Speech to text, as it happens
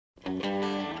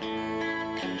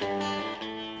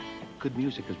Good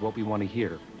music is what we want to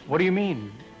hear. What do you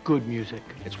mean, good music?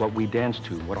 It's what we dance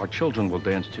to, what our children will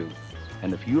dance to.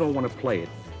 And if you don't want to play it,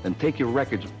 then take your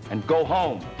records and go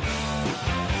home.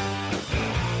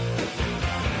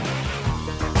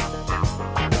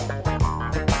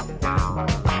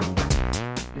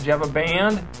 Did you have a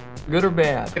band? Good or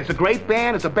bad? It's a great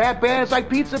band. It's a bad band. It's like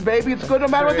pizza, baby. It's good no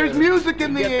matter what. There's music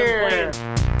in the air.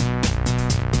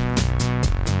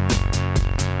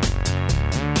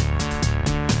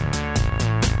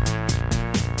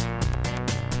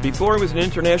 Before he was an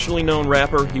internationally known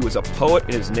rapper, he was a poet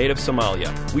in his native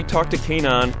Somalia. We talked to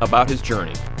Kanan about his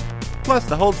journey. Plus,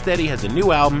 the Hold Steady has a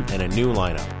new album and a new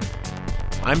lineup.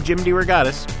 I'm Jim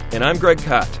DeRogatis. And I'm Greg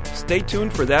Kot. Stay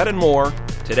tuned for that and more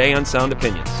today on Sound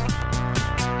Opinions.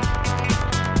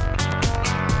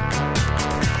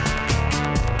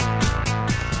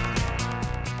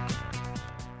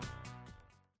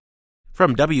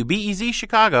 From WBEZ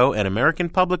Chicago and American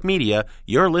Public Media,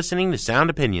 you're listening to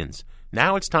Sound Opinions.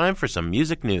 Now it's time for some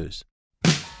music news.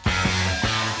 Take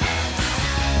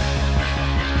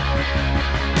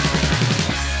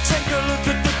a look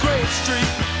at the great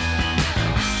street.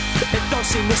 It don't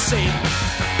seem the same.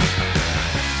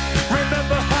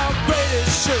 Remember how great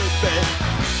it should be.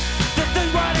 The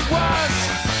thing what it was.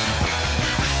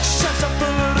 Sets up a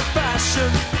little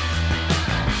fashion.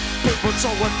 People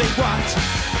know what they want.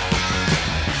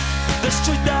 The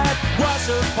street that was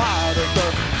a part of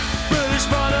the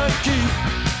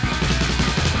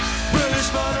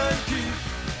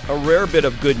A rare bit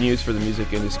of good news for the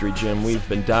music industry, Jim. We've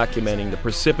been documenting the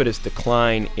precipitous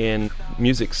decline in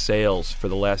music sales for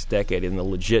the last decade in the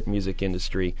legit music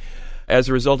industry as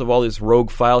a result of all this rogue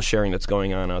file sharing that's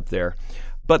going on out there.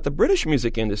 But the British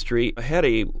music industry had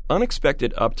an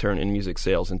unexpected upturn in music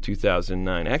sales in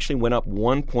 2009. It actually went up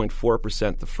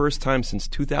 1.4%, the first time since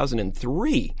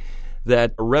 2003.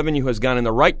 That revenue has gone in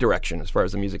the right direction as far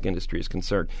as the music industry is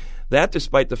concerned. That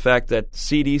despite the fact that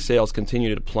CD sales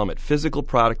continue to plummet. Physical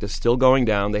product is still going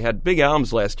down. They had big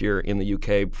albums last year in the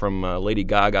UK from Lady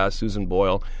Gaga, Susan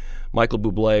Boyle, Michael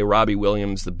Bublé, Robbie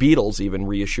Williams. The Beatles even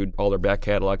reissued all their back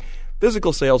catalog.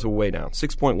 Physical sales were way down,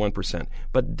 6.1%.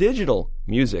 But digital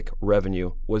music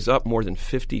revenue was up more than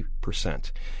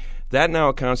 50%. That now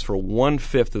accounts for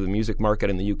 1/5 of the music market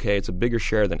in the UK. It's a bigger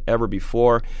share than ever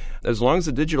before. As long as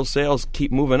the digital sales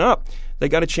keep moving up, they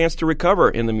got a chance to recover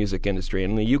in the music industry,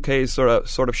 and the UK is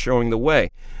sort of showing the way.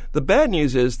 The bad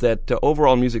news is that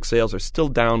overall music sales are still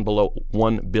down below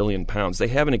 £1 billion. They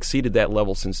haven't exceeded that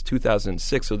level since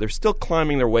 2006, so they're still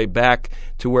climbing their way back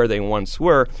to where they once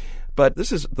were. But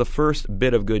this is the first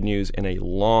bit of good news in a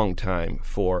long time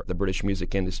for the British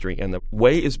music industry, and the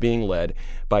way is being led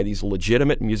by these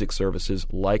legitimate music services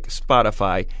like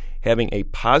Spotify having a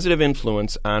positive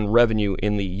influence on revenue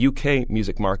in the UK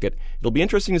music market. It'll be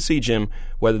interesting to see, Jim,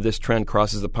 whether this trend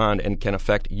crosses the pond and can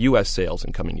affect US sales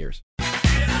in coming years.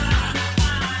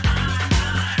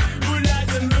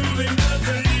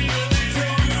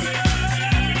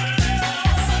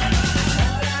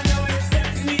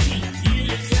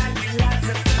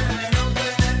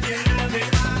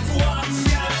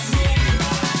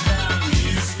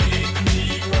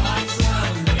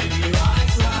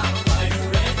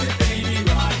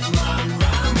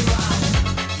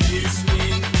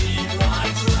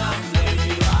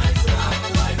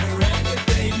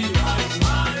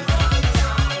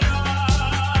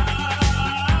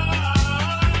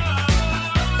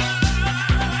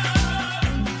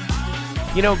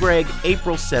 You know, Greg,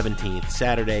 April 17th,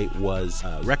 Saturday, was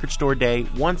Record Store Day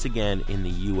once again in the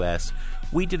U.S.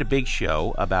 We did a big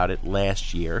show about it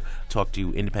last year, talked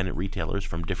to independent retailers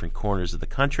from different corners of the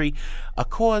country, a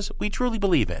cause we truly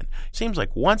believe in. Seems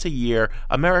like once a year,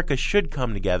 America should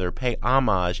come together, pay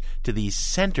homage to these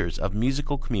centers of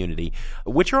musical community,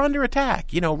 which are under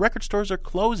attack. You know, record stores are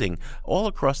closing all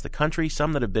across the country,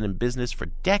 some that have been in business for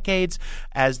decades.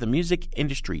 As the music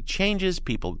industry changes,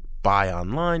 people buy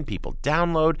online, people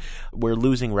download. We're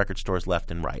losing record stores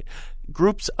left and right.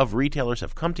 Groups of retailers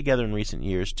have come together in recent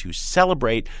years to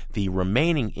celebrate the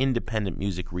remaining independent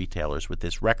music retailers with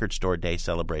this Record Store Day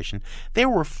celebration. There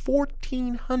were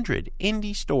 1,400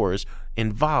 indie stores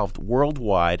involved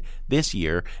worldwide this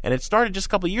year, and it started just a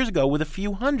couple of years ago with a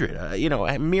few hundred,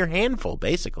 a mere handful,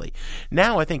 basically.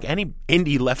 Now I think any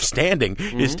indie left standing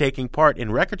is taking part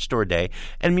in Record Store Day,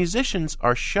 and musicians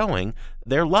are showing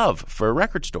their love for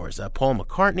record stores. Paul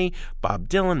McCartney, Bob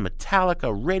Dylan,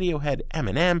 Metallica, Radiohead,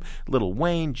 Eminem, Lil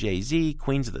Wayne, Jay-Z,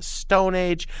 Queens of the Stone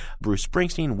Age, Bruce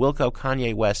Springsteen, Wilco,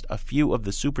 Kanye West, a few of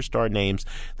the superstar names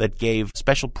that gave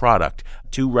special product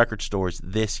to record stores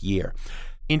this year.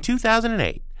 In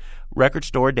 2008, Record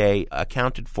Store Day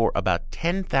accounted for about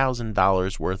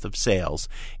 $10,000 worth of sales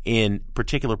in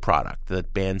particular product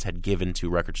that bands had given to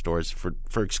record stores for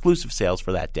exclusive sales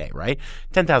for that day, right?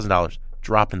 $10,000,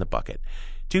 drop in the bucket.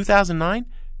 2009,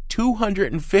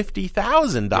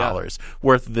 $250,000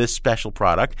 worth of this special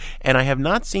product, and I have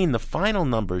not seen the final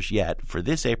numbers yet for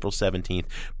this April 17th,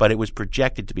 but it was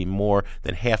projected to be more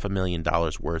than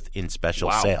 $500,000 worth in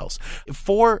special sales.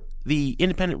 For the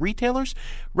independent retailers,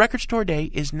 Record Store Day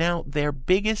is now their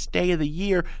biggest day of the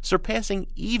year, surpassing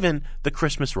even the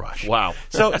Christmas rush. Wow.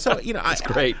 So you know, that's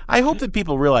great. I hope that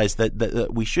people realize that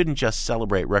we shouldn't just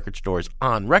celebrate record stores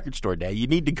on Record Store Day. You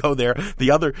need to go there the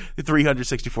other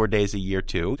 364 days a year,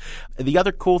 too. The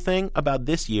other cool thing about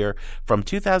this year, from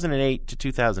 2008 to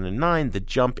 2009, the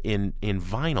jump in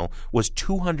vinyl was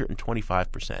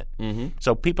 225%. Mm-hmm.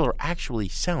 So people are actually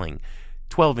selling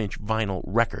 12-inch vinyl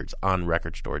records on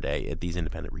Record Store Day at these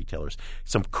independent retailers.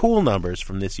 Some cool numbers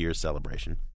from this year's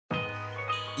celebration.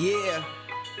 Yeah,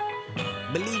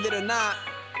 believe it or not,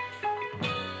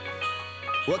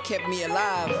 what kept me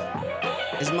alive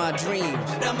is my dreams.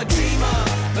 I'm a dreamer,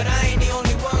 but I ain't the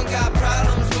only one. Got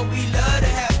problems, but we love to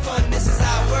have fun. This is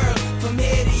our world. From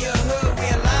here to your hood, we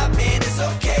alive, man. It's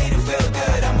okay to feel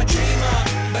good. I'm a dreamer,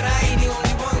 but I ain't the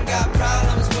only one. Got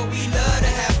problems, but we love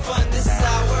to have fun. This is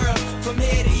our world. From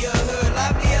here to your hood,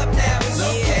 lively up now. It's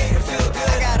okay to feel good.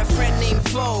 I got a friend named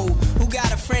Flo, who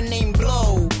got a friend named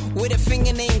Blow, with a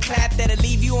finger named Clap that'll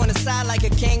leave you on the side like a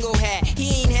Kango hat.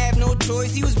 He ain't have no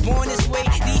choice, he was born this way.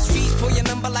 These streets pull your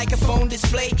number like a phone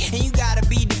display, and you gotta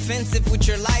be defensive with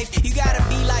your life. You gotta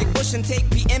be like Bush and take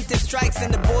preemptive strikes,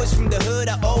 and the boys from the hood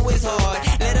are always hard.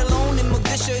 Let alone in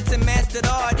Mogadishu, it's a mastered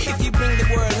art. If you bring the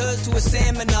word hoods to a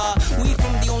seminar, we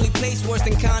from the only place worse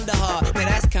than Kandahar. Now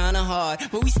that's kinda hard,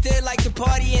 but we still like to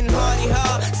party and hardy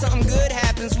hard. Something good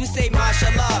happens, we say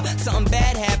mashallah. Something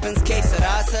bad happens, que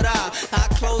sera, sera. I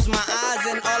close my eyes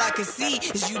and all I can see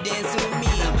is you dancing with me.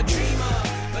 I'm a dreamer.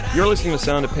 You're listening to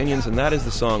Sound Opinions, and that is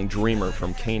the song Dreamer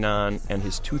from Kanan and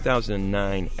his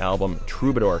 2009 album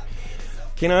Troubadour.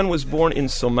 Kanan was born in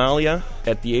Somalia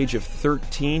at the age of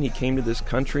 13. He came to this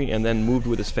country and then moved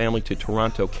with his family to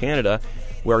Toronto, Canada,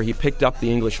 where he picked up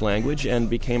the English language and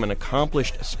became an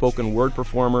accomplished spoken word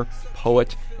performer,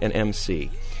 poet, and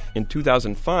MC. In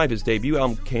 2005, his debut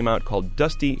album came out called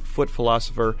Dusty Foot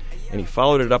Philosopher, and he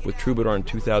followed it up with Troubadour in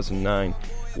 2009.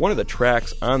 One of the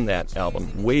tracks on that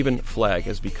album, Wavin' Flag,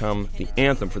 has become the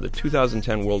anthem for the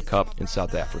 2010 World Cup in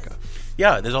South Africa.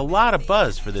 Yeah, there's a lot of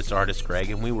buzz for this artist, Greg,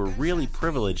 and we were really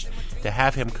privileged to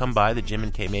have him come by the Jim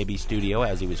and Kay Mabie studio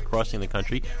as he was crossing the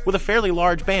country with a fairly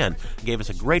large band. He gave us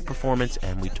a great performance,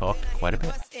 and we talked quite a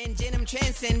bit. I'm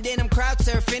transcending, I'm crowd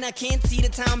surfing, I can't see the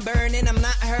town burning, I'm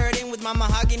not hurting with my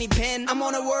mahogany pen. I'm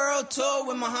on a world tour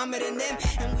with Muhammad and them,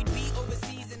 and we'd be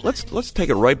overseas. Let's take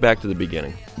it right back to the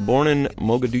beginning. Born in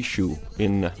Mogadishu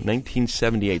in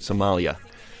 1978, Somalia.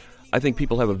 I think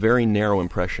people have a very narrow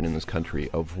impression in this country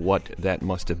of what that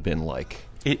must have been like.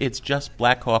 It's just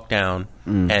Black Hawk Down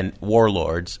and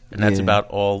warlords, and that's about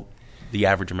all the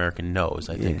average American knows,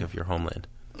 I think, of your homeland.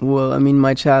 Well, I mean,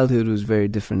 my childhood was very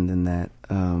different than that.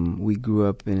 We grew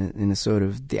up in a sort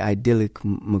of the idyllic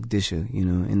Mogadishu, you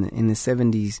know. In the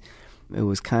 70s, it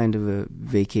was kind of a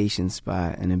vacation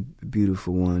spot and a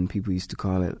beautiful one. People used to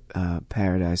call it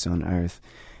paradise on earth.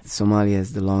 Somalia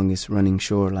has the longest running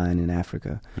shoreline in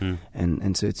Africa,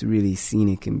 and so it's really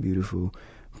scenic and beautiful.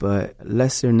 But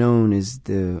lesser known is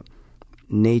the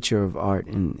nature of art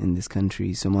in this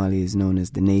country. Somalia is known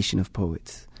as the nation of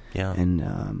poets. Yeah,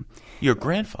 and your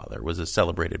grandfather was a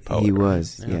celebrated poet. He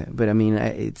was, yeah. But I mean,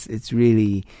 it's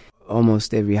really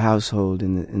almost every household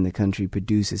in the country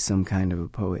produces some kind of a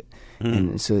poet,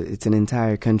 and so it's an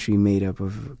entire country made up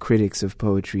of critics of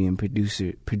poetry and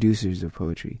producers of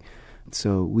poetry.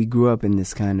 So we grew up in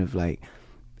this kind of like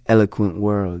eloquent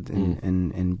world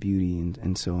and beauty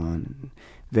and so on.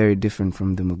 Very different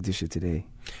from the Mogadishu today.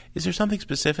 Is there something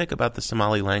specific about the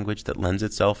Somali language that lends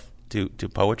itself to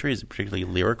poetry? Is it particularly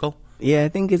lyrical? Yeah, I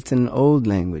think it's an old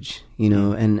language, you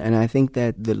know, and I think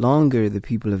that the longer the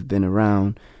people have been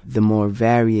around, the more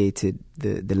variated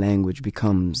the language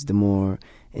becomes, the more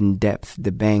in depth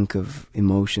the bank of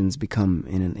emotions become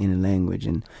in a language.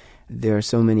 And there are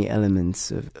so many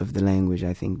elements of the language,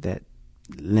 I think, that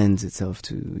lends itself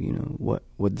to, you know,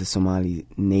 what the Somali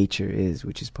nature is,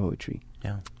 which is poetry.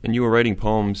 Yeah. And you were writing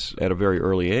poems at a very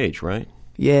early age, right?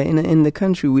 Yeah, in the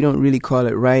country we don't really call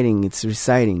it writing, it's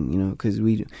reciting, you know, because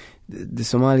the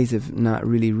Somalis have not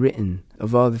really written.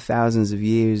 Of all the thousands of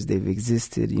years they've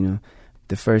existed, you know,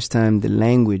 the first time the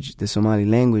Somali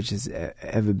language has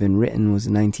ever been written was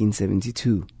in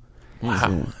 1972.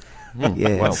 Wow.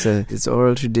 Yeah, it's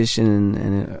oral tradition,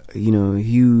 and a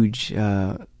huge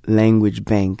language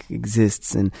bank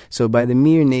exists, and so by the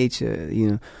mere nature,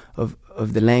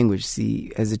 of the language.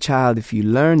 See, as a child, if you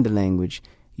learn the language,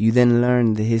 you then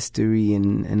learn the history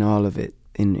and all of it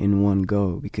in one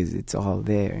go, because it's all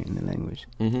there in the language.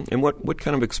 Mm-hmm. And what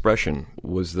kind of expression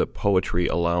was the poetry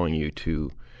allowing you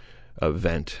to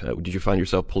vent? Did you find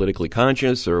yourself politically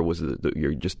conscious, or was it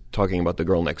you're just talking about the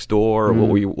girl next door? Or what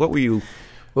were you?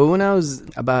 Well, when I was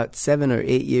about 7 or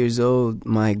 8 years old,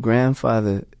 my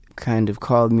grandfather kind of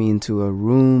called me into a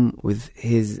room with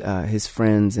his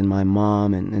friends and my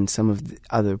mom and some of the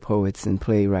other poets and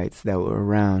playwrights that were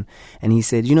around, and he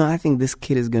said, I think this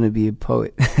kid is going to be a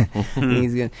poet.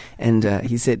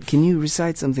 He said, can you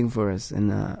recite something for us?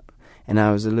 And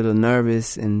I was a little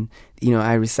nervous, and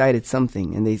I recited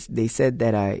something, and they said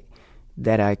that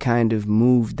I kind of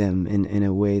moved them in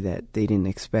a way that they didn't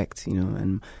expect,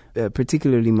 and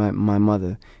particularly my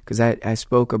mother, because I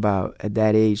spoke about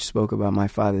my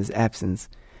father's absence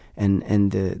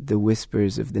and the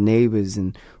whispers of the neighbors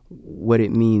and what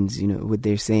it means, what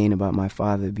they're saying about my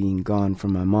father being gone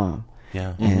from my mom.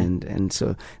 Yeah. And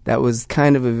so that was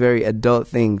kind of a very adult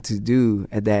thing to do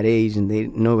at that age, and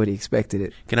nobody expected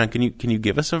it. Can you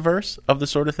give us a verse of the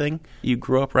sort of thing you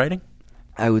grew up writing?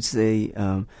 I would say,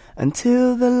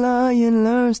 until the lion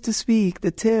learns to speak,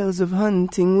 the tales of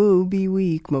hunting will be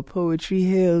weak. My poetry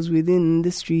hails within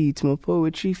the streets. My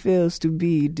poetry fails to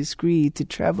be discreet. It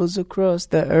travels across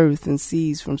the earth and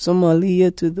seas, from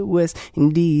Somalia to the West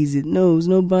Indies. It knows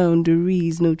no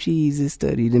boundaries, no cheese is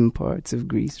studied in parts of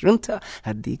Greece. Runta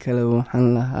hadi kala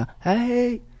waxaan lahaa.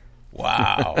 Hey.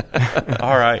 Wow.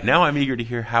 All right. Now I'm eager to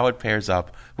hear how it pairs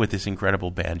up with this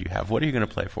incredible band you have. What are you going to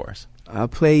play for us? I'll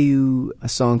play you a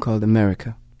song called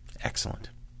America. Excellent.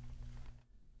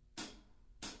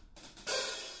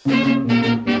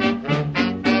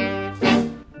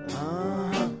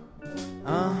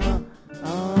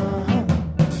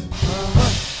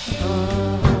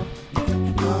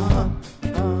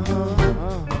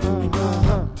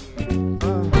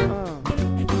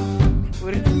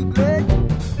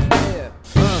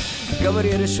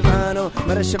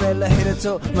 mara shabeella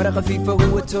hirato mara khafiifa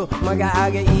huwato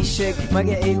magacaaga ii sheeg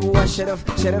magacaygu waa sharaf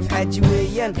xaaji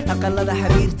weeyaan aqalada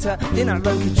xariirta dhinac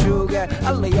banka jooga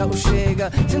alla yaa u sheega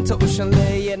tinta u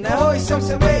shanleeya nahoy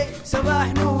samsamey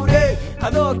sabaax nuurey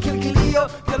adoo kilkiliyo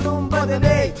kalluun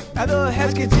badaney adoo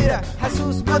xajka jira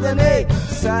xasuus badaney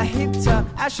saaxiibta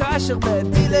casho cashiq baa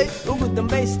dilay ugu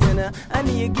dambaystana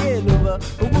aniyo geeluba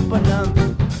ugu bannaan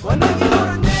wanagii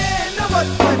oranee nabad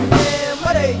banee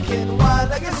Maraykan waa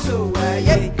laga soo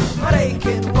waayay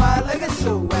Maraykan waa laga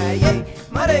soo waayay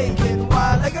Maraykan waa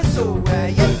laga soo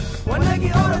waayay wanagi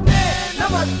orodee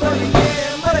nabad bariyay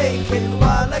Maraykan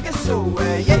waa laga soo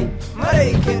waayay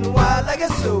Maraykan waa laga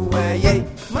soo waayay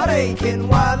Maraykan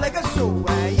waa laga soo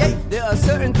waayay There are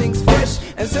certain things fresh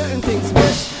and certain things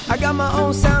fresh I got my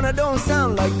own sound, I don't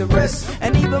sound like the rest.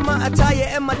 And even my attire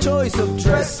and my choice of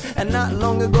dress. And not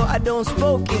long ago I don't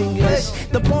spoke English.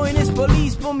 The point is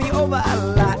police pull me over a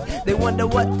lot. They wonder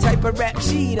what type of rap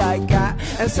sheet I got.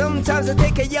 And sometimes I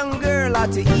take a young girl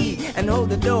out to eat and hold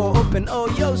the door open, oh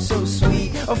you're so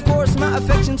sweet. Of course my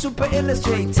affection super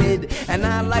illustrated. And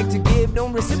I like to give,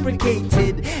 don't reciprocate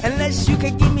it. Unless you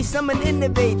can give me something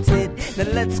innovated.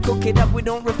 Then let's cook it up, we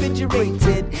don't refrigerate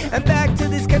it. And back to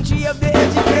this country of the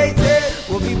educated.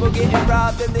 Well, people getting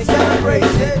robbed and they celebrate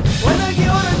it. When I get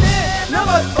on there,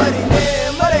 nobody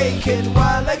there. Maraykan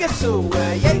waa laga soo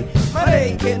waayay.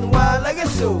 Maraykan waa laga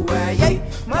soo waayay.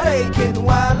 Maraykan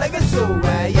waa laga soo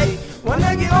waayay. When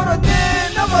I get on there,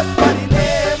 nobody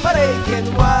there. Maraykan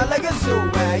waa laga soo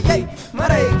waayay.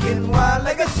 Maraykan waa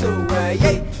laga soo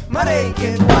waayay.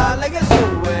 Maraykan waa laga soo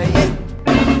waayay.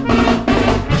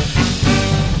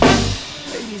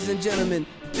 Ladies and gentlemen,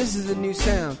 this is a new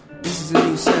sound. This is a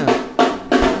new sound.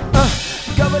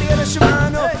 Gabriela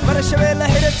Shimano, mara shabeella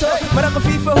hirato, mara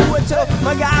khafiifa huwato,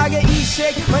 magacaaga ii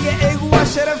sheeg, magacaygu waa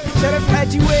sharaf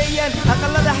xaaji weeyaan,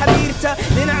 aqalada xariirta,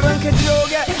 dhinac banka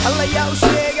jooga, alla yaa u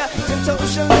sheega, tinta u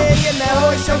shanleeya,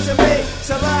 nahoy samsamey,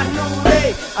 sabaax nuurey,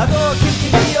 adoo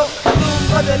kilkiliyo, kalluun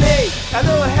badaney,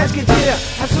 adoo xajka jira,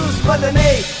 xasuus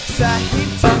badaney,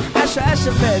 saaxiibta, casho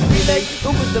casha baa dilay,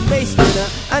 ugu dambaystana,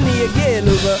 aniyo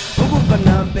geeluba, ugu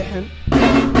bannaan bixin.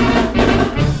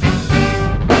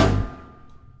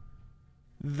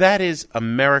 That is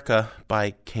America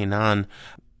by Kenan.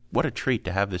 What a treat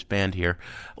to have this band here.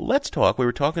 Let's talk. We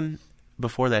were talking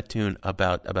before that tune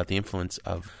about the influence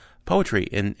of poetry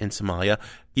in Somalia.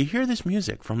 You hear this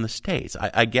music from the States.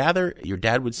 I gather your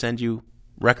dad would send you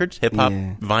records, hip-hop,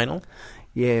 vinyl?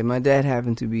 Yeah, my dad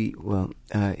happened to be,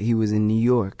 he was in New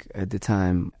York at the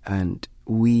time, and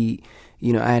I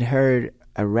had heard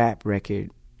a rap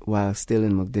record while still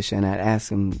in Mogadishu, and I'd asked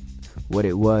him what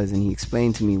it was, and he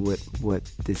explained to me what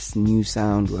this new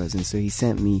sound was, and so he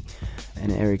sent me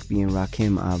an Eric B. and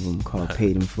Rakim album called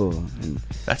Paid in Full. And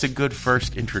that's a good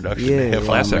first introduction to hip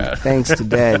hop. Thanks to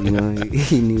Dad,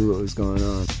 he knew what was going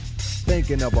on.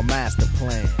 Thinking of a master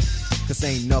plan. This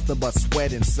ain't nothing but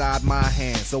sweat inside my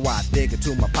hands. So I dig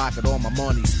into my pocket, all my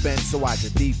money spent. So I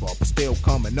get deeper, but still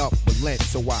coming up with lint.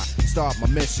 So I start my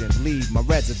mission, leave my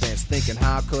residence, thinking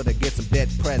how could I get some dead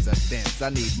presidents? I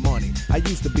need money. I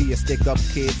used to be a stick-up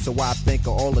kid, so I think of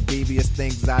all the devious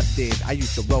things I did. I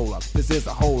used to roll up, this is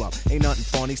a hole up. Ain't nothing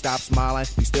funny, stop smiling.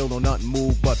 You still don't nothing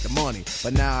move but the money.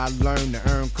 But now I learn to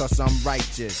earn cause I'm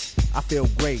righteous. I feel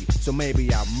great, so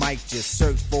maybe I might just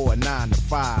search for a 9 to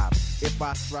 5. If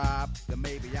I strive, then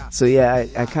maybe So yeah,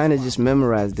 I kind of just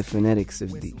memorized the phonetics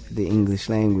of the English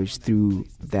language through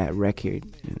that record.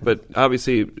 But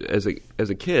obviously, as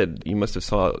a kid, you must have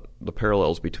saw the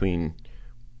parallels between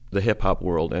the hip hop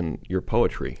world and your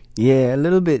poetry. Yeah, a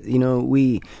little bit.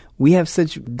 We have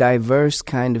such diverse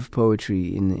kind of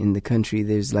poetry in the country.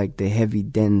 There's like the heavy,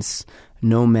 dense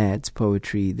nomads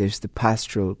poetry. There's the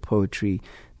pastoral poetry.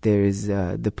 There's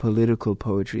the political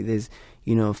poetry. There's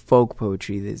folk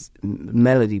poetry. There's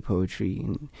melody poetry,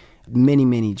 and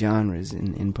many genres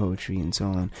in poetry and so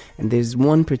on. And there's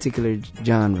one particular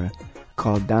genre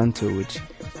called Danto, which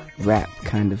rap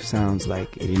kind of sounds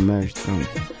like it emerged from.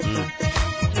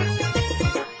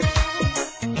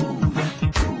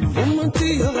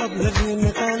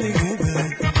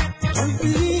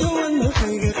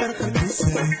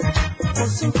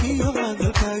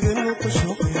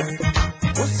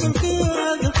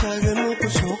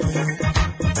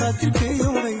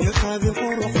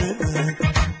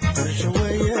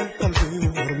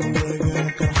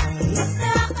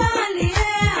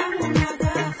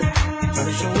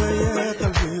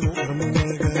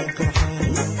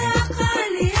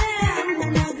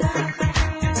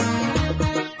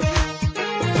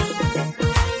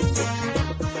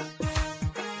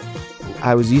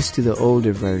 I was used to the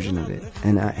older version of it,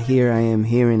 and here I am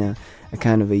hearing a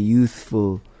kind of a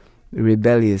youthful,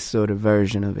 rebellious sort of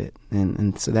version of it,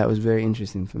 and so that was very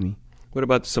interesting for me. What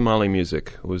about Somali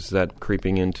music? Was that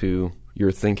creeping into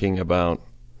your thinking about,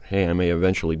 hey, I may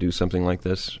eventually do something like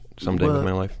this someday with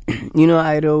my life?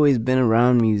 I'd always been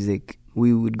around music.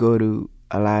 We would go to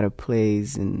a lot of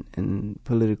plays and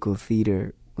political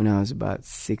theater. When I was about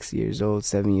 7 years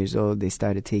old, they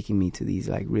started taking me to these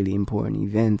like really important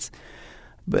events.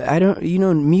 But I don't,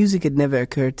 music had never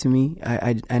occurred to me.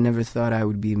 I never thought I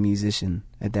would be a musician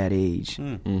at that age.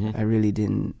 Mm-hmm. I really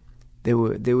didn't. There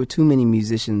were too many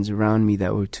musicians around me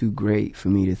that were too great for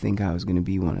me to think I was going to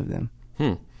be one of them.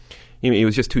 It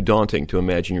was just too daunting to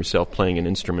imagine yourself playing an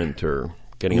instrument or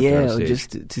getting up there on stage. Yeah,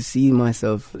 just to see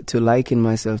myself, to liken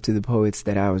myself to the poets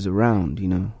that I was around,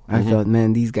 I thought,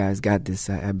 man, these guys got this.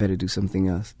 I better do something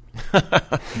else.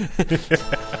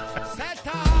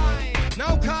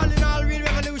 Now calling all real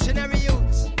revolutionary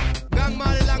youths. Gang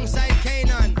man alongside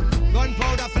Canaan.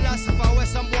 Gunpowder philosopher where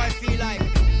some boy feel like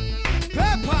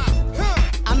pepper.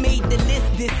 I made the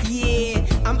list this year.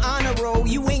 I'm on a roll.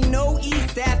 You ain't no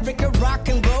East Africa rock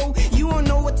and roll. You don't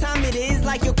know what time it is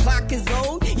like your clock is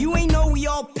old. You ain't know we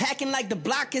all packing like the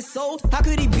block is sold. How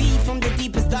could he be from the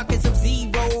deepest darkest of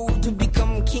zero to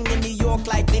become king in New York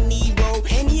like the Nero?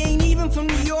 And he ain't even from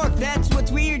New York, that's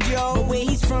what's weird, yo. But where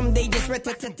he's from, they just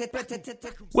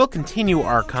We'll continue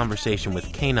our conversation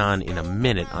with Kanan in a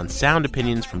minute on sound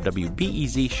opinions from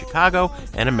WBEZ Chicago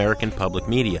and American Public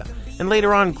Media. And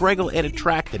later on, Greg will add a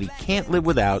track that he can't live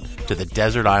without to the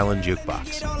Desert Island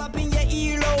Jukebox. all up in your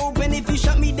earlobe. And if you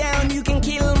shut me down, you can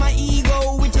kill my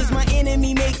ego, which is my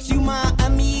enemy, makes you my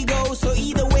amigo. So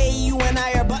either way, you and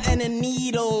I are button and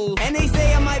needle. And they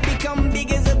say I might become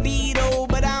big as a beetle,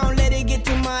 but I don't let it get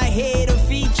to my head or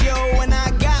feet, yo. And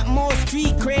I got more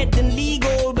street cred than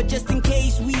legal, but just in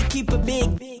case we keep a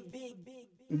big.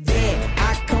 There,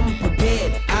 I come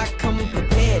prepared, I come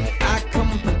prepared, I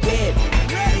come prepared.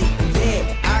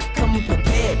 There, I come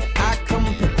prepared, I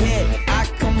come prepared, I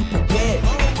come prepared.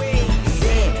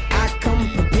 There, I come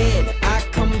prepared, I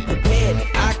come prepared,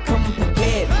 I come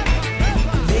prepared.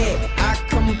 There, I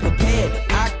come prepared,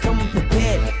 I come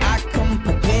prepared, I come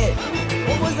prepared.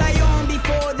 What was I on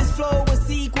before this flow was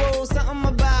sequel? Something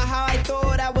about how I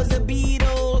thought I was a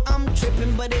Beatle. I'm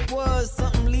tripping, but it was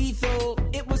something lethal.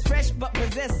 It was fresh, but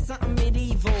possessed something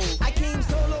medieval. I came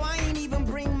solo, I ain't even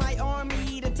bring my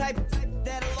army. The type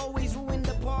that'll always ruin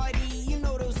the party. You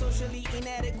know those socially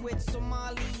inadequate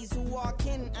Somalis who walk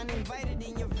in uninvited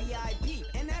in your VIP.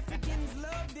 And Africans love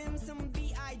give them some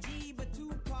VIG, but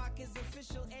Tupac is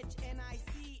official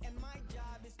HNIC, and my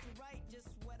job is to write just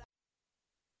what I...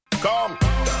 Come.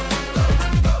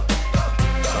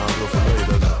 Sounds real familiar,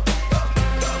 doesn't it?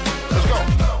 Let's go.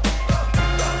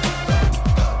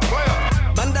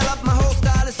 Bundle up, my whole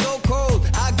style is so cold.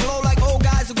 I glow like old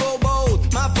guys who go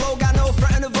bold. My flow got no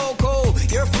front in the vocal.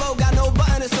 Your flow got no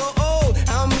button, it's so old.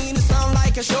 I don't mean to sound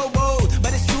like a showboat,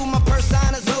 but it's true, my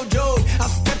persona is no joke.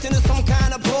 I've stepped into some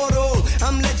kind of portal.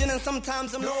 I'm legend and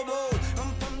sometimes I'm noble.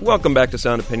 Welcome back to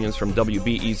Sound Opinions from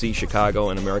WBEZ Chicago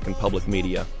and American Public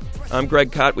Media. I'm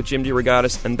Greg Kot with Jim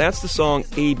DeRogatis, and that's the song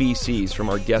ABCs from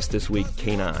our guest this week,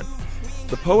 Kanan.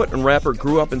 The poet and rapper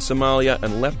grew up in Somalia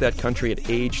and left that country at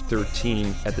age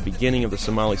 13 at the beginning of the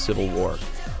Somali Civil War.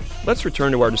 Let's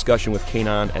return to our discussion with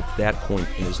Kanan at that point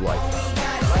in his life.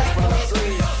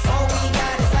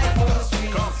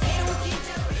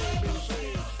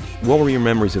 What were your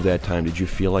memories of that time? Did you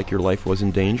feel like your life was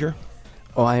in danger?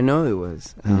 Oh, I know it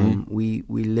was. We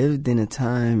lived in a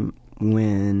time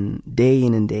when day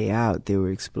in and day out there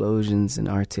were explosions and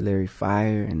artillery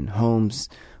fire and homes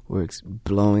were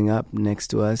blowing up next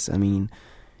to us. I mean,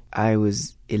 I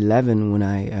was 11 when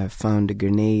I found a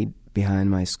grenade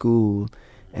behind my school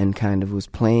and kind of was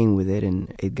playing with it,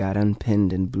 and it got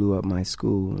unpinned and blew up my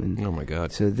school. And oh, my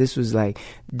God. So this was like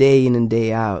day in and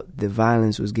day out. The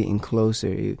violence was getting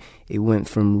closer. It went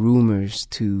from rumors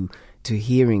to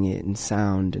hearing it in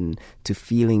sound and to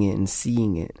feeling it and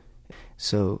seeing it.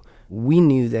 So we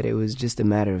knew that it was just a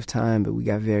matter of time, but we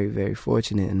got very, very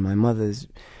fortunate. And my mother's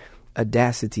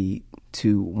audacity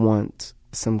to want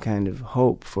some kind of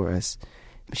hope for us,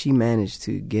 she managed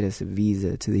to get us a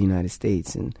visa to the United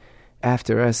States. And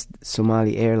after us,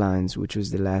 Somali Airlines, which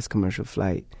was the last commercial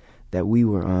flight that we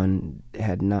were on,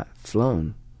 had not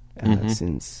flown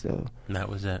since. So that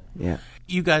was it. Yeah.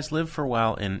 You guys lived for a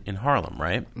while in Harlem,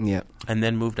 right? Yeah. And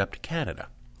then moved up to Canada.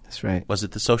 That's right. Was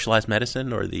it the socialized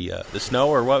medicine or the snow,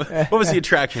 or what was the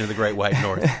attraction to the Great White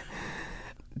North?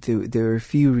 There were a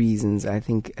few reasons. I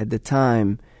think at the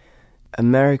time,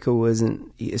 America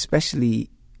wasn't, especially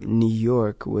New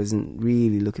York, wasn't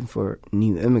really looking for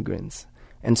new immigrants.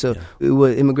 And so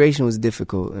immigration was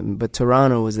difficult, but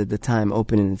Toronto was at the time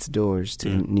opening its doors to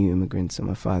new immigrants, so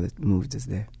my father moved us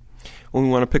there. Well, we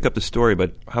want to pick up the story,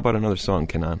 but how about another song,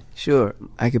 Kanan? Sure.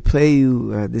 I could play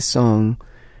you this song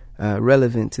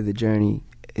relevant to the journey.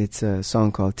 It's a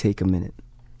song called Take a Minute.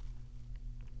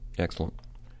 Excellent.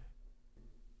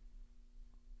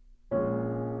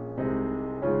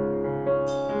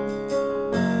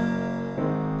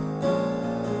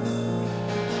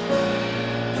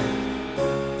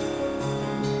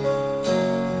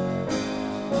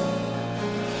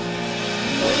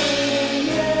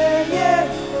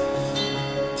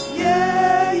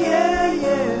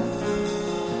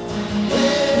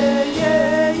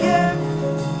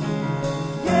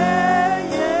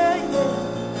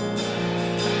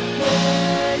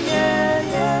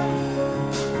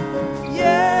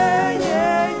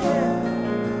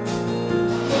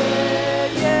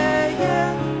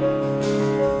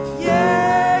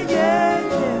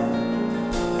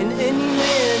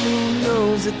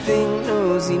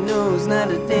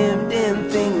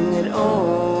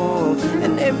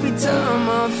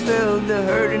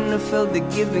 Felt the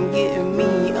giving getting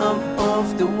me up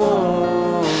off the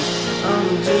wall.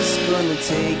 I'm just gonna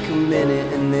take a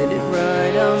minute and let it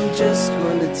ride. I'm just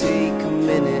gonna take a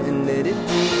minute and let it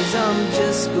breeze. I'm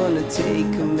just gonna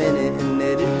take a minute and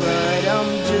let it ride. I'm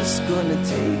just gonna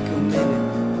take a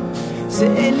minute. So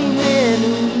any man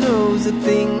who knows a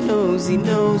thing knows he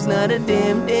knows not a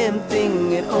damn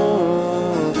thing at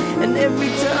all. And every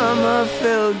time I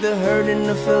felt the hurt and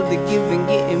I felt the giving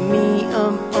getting me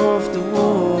up off the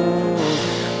wall.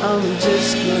 I'm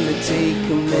just gonna take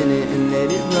a minute and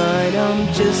let it ride.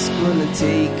 I'm just gonna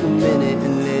take a minute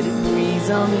and let it breeze.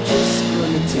 I'm just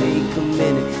gonna take a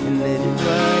minute and let it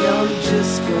ride. I'm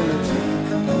just gonna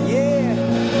take a minute. Yeah.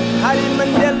 How did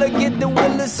Mandela get the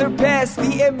will to surpass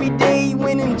the everyday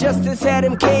when injustice had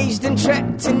him caged and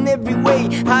trapped in every way?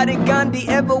 How did Gandhi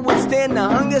ever withstand the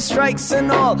hunger strikes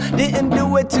and all? Didn't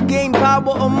do it to gain power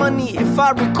or money, if I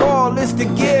recall, it's the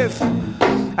gift.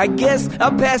 I guess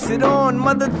I'll pass it on.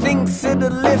 Mother thinks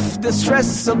it'll lift the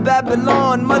stress of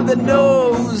Babylon. Mother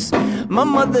knows. My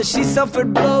mother, she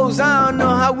suffered blows. I don't know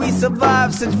how we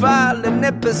survived such violent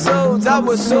episodes. I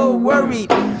was so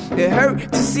worried. It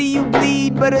hurt to see you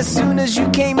bleed, but as soon as you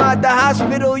came out the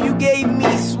hospital, you gave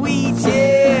me sweets,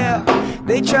 yeah.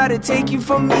 They try to take you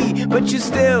from me, but you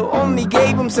still only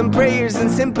gave them some prayers and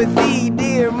sympathy.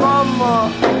 Dear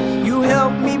mama, you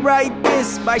helped me write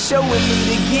this by showing me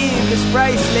the give is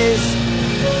priceless.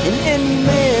 And any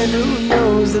man who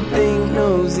knows a thing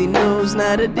knows he knows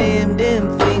not a damn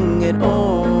thing at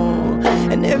all.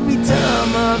 And every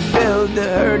time I felt the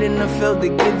hurt and I felt the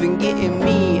giving getting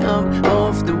me up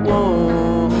off the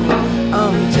wall,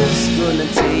 I'm just gonna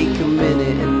take a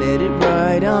minute and let it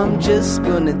ride. I'm just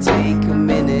gonna take a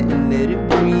minute and let it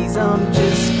breeze. I'm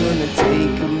just gonna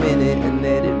take a minute and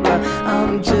let it ride.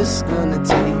 I'm just gonna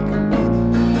take a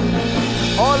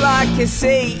minute. All I can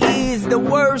say is the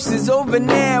worst is over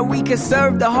now. We can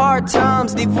serve the hard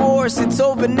times, divorce, it's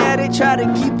over now. They try to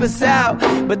keep us out,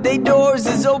 but they doors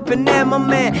is open now. My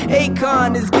man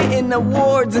Akon is getting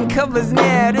awards and covers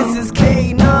now. This is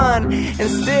K9 and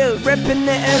still repping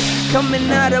the S, coming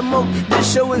out of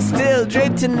Mogadishu and still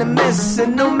draped in the mist.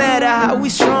 And no matter how we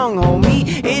strong,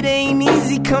 homie, it ain't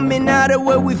easy coming out of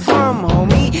where we from,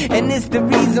 homie. And it's the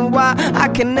reason why I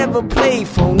can never play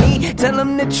phony. Tell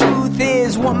them the truth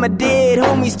is what my dead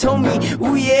homies told me.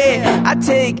 Ooh yeah, I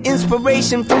take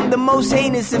inspiration from the most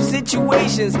heinous of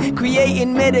situations,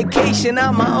 creating medication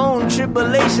out my own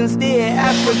tribulations. Dear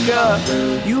Africa,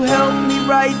 you helped me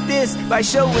write this by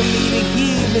showing me the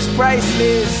give is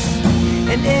priceless.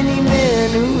 And any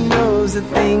man who knows a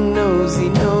thing knows he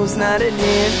knows not a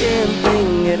damn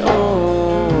thing at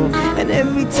all. And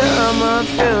every time I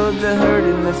felt the hurt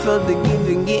and I felt the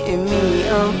giving getting me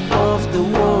up off the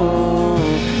wall,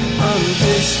 I'm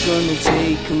just gonna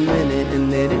take a minute and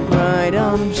let it ride.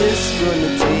 I'm just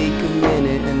gonna take a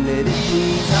minute and let it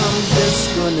breathe. I'm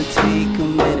just gonna take a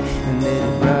minute and let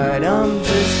it ride. I'm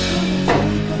just gonna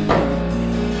take a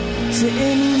minute. To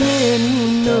any man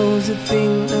who knows a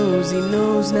thing knows he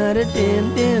knows not a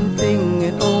damn thing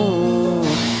at all.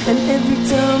 And every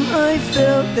time I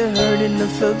felt the hurt and I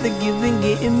felt the giving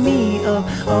getting me up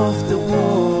off the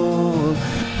wall,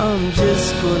 I'm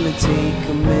just gonna take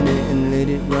a minute and let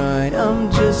it ride.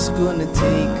 I'm just gonna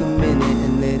take a minute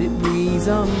and let it breeze.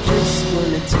 I'm just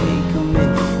gonna take a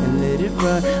minute and let it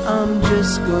ride. I'm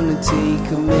just gonna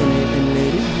take a minute and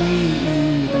let it breeze.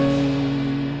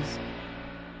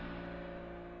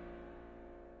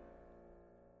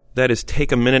 That is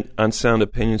Take a Minute on Sound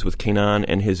Opinions with K'naan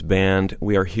and his band.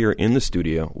 We are here in the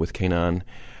studio with K'naan.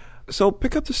 So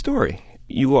pick up the story.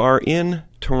 You are in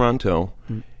Toronto.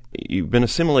 You've been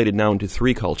assimilated now into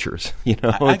three cultures. You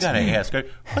know, I gotta ask,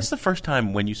 what's the first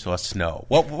time when you saw snow?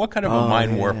 What kind of a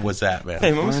mind warp was that, man? Hey,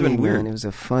 it must have been weird. Man, it was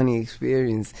a funny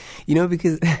experience. You know,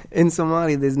 because in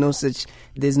Somalia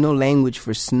there's no language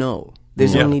for snow.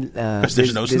 There's only there's no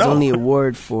snow. There's only a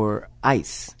word for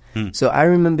ice. So I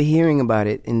remember hearing about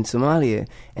it in Somalia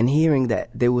and hearing that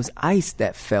there was ice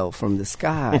that fell from the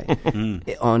sky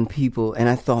on people, and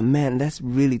I thought, man, that's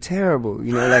really terrible,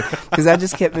 you know, like, because I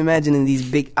just kept imagining these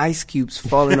big ice cubes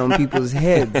falling on people's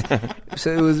heads. So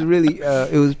it was really,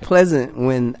 it was pleasant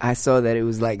when I saw that it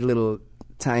was like little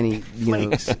tiny, you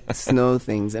know, snow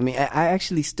things. I mean, I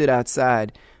actually stood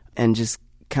outside and just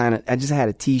I just had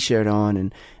a T-shirt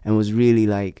on and was really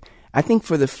like, I think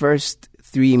for the first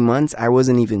 3 months, I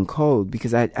wasn't even cold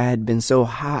because I had been so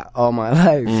hot all my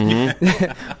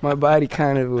life. My body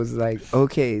kind of was like,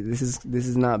 okay, this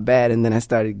is not bad. And then I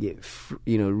started to get,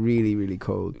 really, really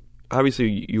cold.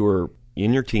 Obviously, you were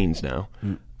in your teens now.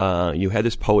 You had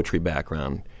this poetry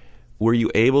background. Were you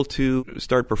able to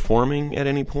start performing at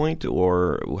any point?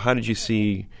 Or how did you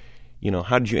see,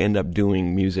 how did you end up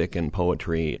doing music and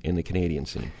poetry in the Canadian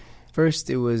scene? First,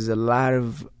 it was a lot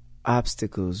of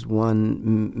obstacles.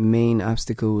 One main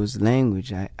obstacle was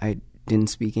language. I didn't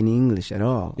speak any English at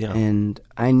all. Yeah. And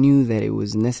I knew that it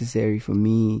was necessary for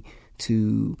me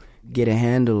to get a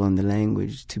handle on the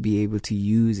language to be able to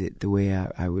use it the way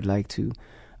I would like to.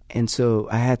 And so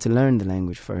I had to learn the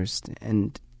language first.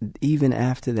 And even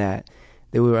after that,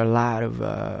 there were a lot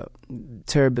of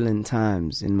turbulent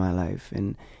times in my life.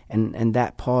 And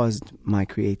that paused my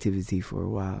creativity for a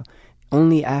while.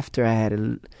 Only after I had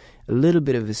a little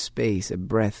bit of a space, a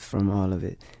breath from all of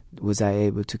it, was I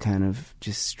able to kind of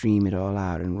just stream it all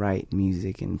out and write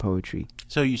music and poetry.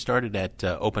 So you started at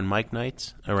open mic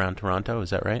nights around Toronto,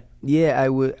 is that right? Yeah,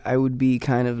 I would be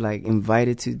kind of like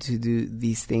invited to do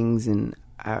these things, and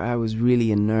I was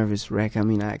really a nervous wreck. I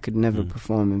mean, I could never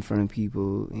perform in front of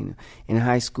people. In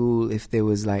high school, if there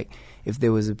was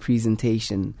a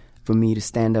presentation for me to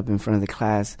stand up in front of the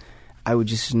class, I would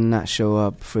just not show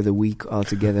up for the week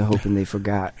altogether, hoping they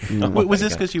forgot. Was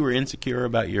this because you were insecure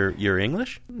about your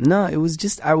English? No, it was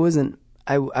just I was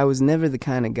never the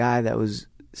kind of guy that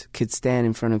could stand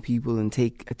in front of people and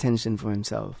take attention for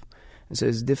himself. And so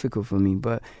it's difficult for me.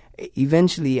 But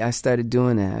eventually I started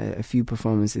doing that, a few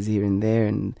performances here and there,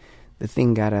 and the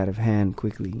thing got out of hand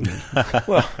quickly.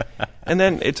 Well, and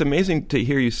then it's amazing to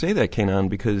hear you say that, K'naan,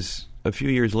 because a few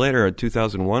years later, in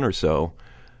 2001 or so,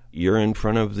 you're in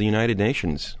front of the United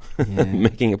Nations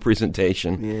making a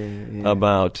presentation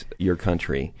about your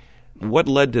country. What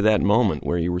led to that moment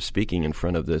where you were speaking in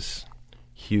front of this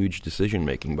huge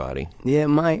decision-making body? Yeah,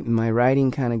 my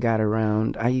writing kind of got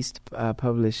around. I used to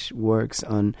publish works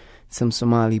on some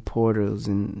Somali portals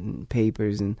and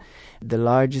papers, and the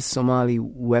largest Somali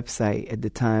website at the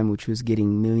time, which was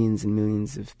getting millions and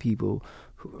millions of people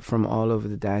from all over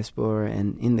the diaspora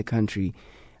and in the country,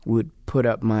 would put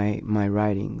up my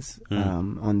writings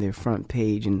on their front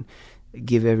page and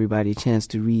give everybody a chance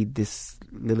to read this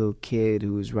little kid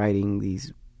who was writing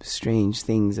these strange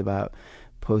things about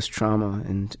post-trauma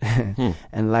and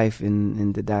and life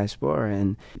in the diaspora.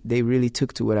 And they really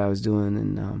took to what I was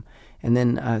doing. And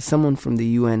then someone from the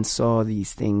UN saw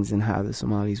these things and how the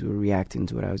Somalis were reacting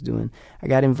to what I was doing. I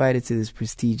got invited to this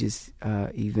prestigious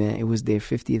event. It was their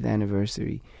 50th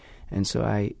anniversary. And so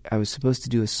I was supposed to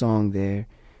do a song there,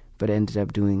 but ended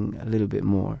up doing a little bit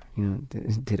more,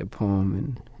 did a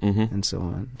poem and so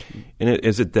on. And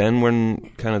is it then when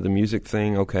kind of the music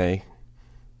thing, okay,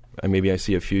 maybe I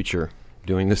see a future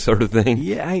doing this sort of thing?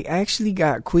 Yeah, I actually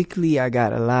got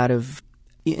a lot of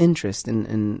interest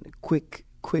and quick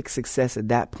success at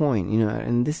that point,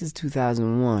 and this is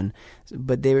 2001,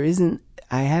 but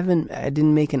I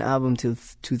didn't make an album till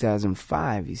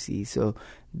 2005, you see, so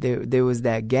there was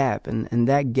that gap, and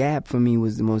that gap for me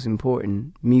was the most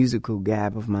important musical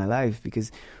gap of my life,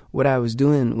 because what I was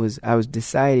doing was I was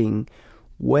deciding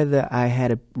whether I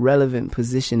had a relevant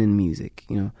position in music,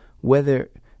 whether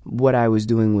what I was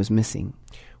doing was missing.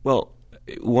 Well,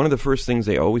 one of the first things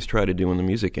they always try to do in the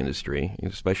music industry,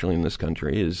 especially in this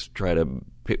country, is try to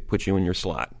put you in your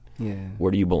slot. Yeah.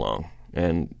 Where do you belong?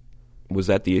 And was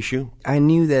that the issue? I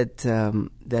knew that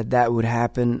that would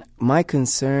happen. My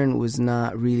concern was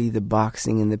not really the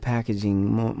boxing and the packaging.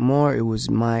 More it was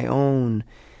my own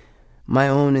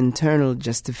internal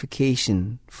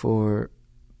justification for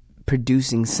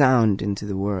producing sound into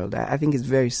the world. I think it's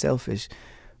very selfish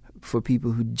for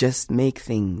people who just make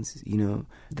things,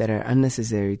 that are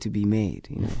unnecessary to be made.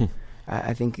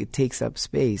 I think it takes up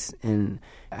space, and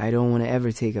I don't want to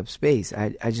ever take up space.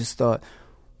 I just thought,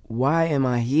 why am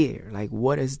I here? Like,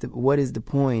 what is the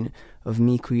point of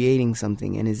me creating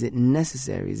something, and is it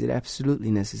necessary? Is it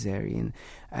absolutely necessary?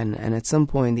 And at some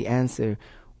point, the answer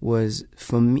was,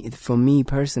 for me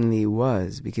personally, it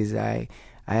was, because I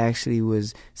actually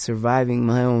was surviving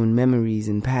my own memories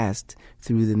and past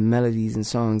through the melodies and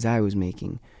songs I was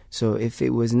making. So if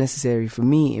it was necessary for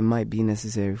me, it might be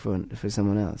necessary for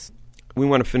someone else. We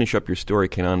want to finish up your story,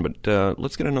 Kenan, but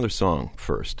let's get another song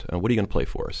first. What are you going to play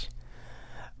for us?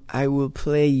 I will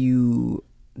play you,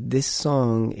 this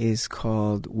song is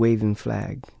called Waving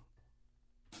Flag.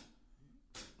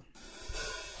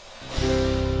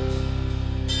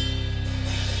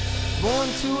 Born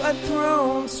to a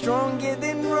throne, stronger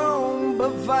than Rome,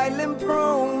 but violent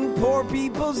prone, poor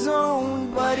people's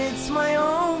own. But it's my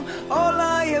home, all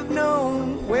I have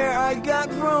known, where I got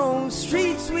grown,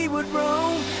 streets we would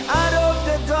roam. Out of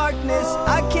the darkness,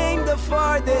 I came the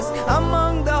farthest,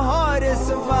 among the hardest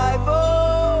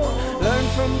survival. Learn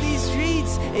from these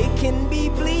streets, it can be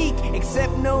bleak,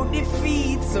 accept no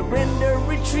defeat, surrender,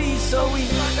 retreat. So we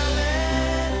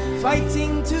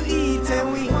fighting to eat,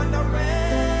 and we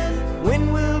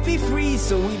when we'll be free,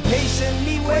 so we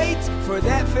patiently wait for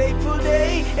that fateful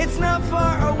day. It's not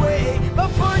far away, but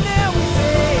for now we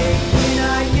say, when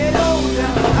I get older,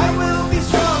 I will be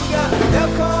stronger.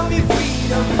 They'll call me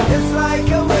freedom, it's like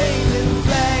a waving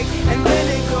flag. And then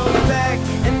it goes back,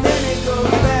 and then it goes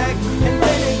back, and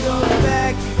then it goes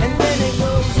back, and then it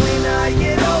goes. When I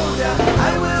get older,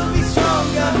 I will be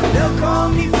stronger. They'll call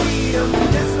me freedom,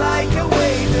 just like a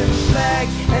waving flag.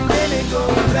 And then it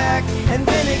goes back, and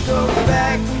then it goes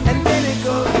back, and then it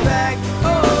goes back.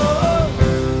 Oh,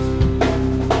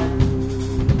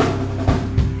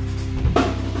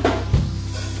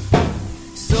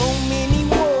 so many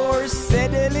wars,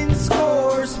 settling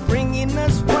scores, bringing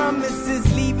us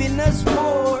promises, leaving us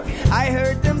poor. I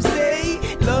heard them say,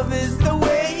 love is the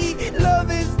way, love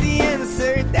is the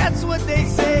answer. That's what they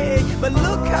say, but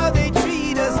look how they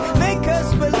treat us, make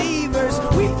us believers.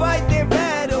 We fight their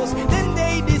battles, then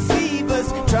they deceive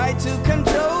us, try to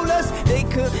control us. They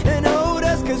couldn't hold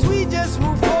us, cause we just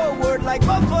move forward like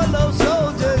buffalo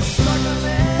soldiers,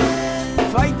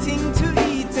 fighting to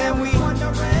eat, and we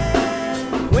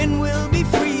when we'll be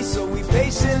free. So we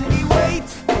patiently wait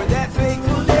for that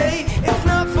fateful day. It's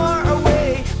not far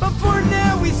away, but for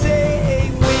now we say,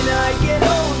 when I get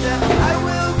older, I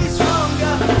will be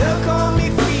stronger. They'll call me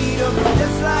freedom,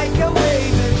 just like a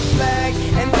waving flag.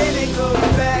 And then it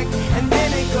goes back, and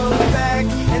then it goes back,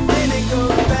 and then it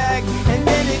goes back, and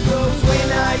then it goes.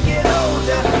 When I get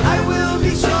older,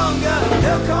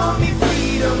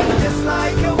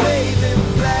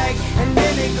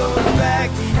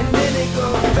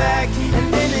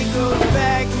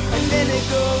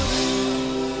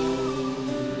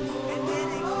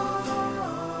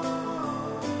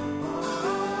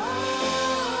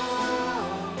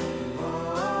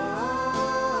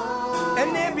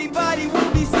 everybody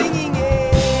will be singing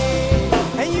it.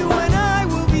 And you and I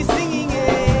will be singing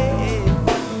it.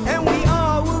 And we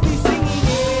all will be singing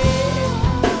it.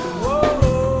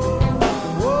 Whoa,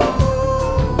 whoa,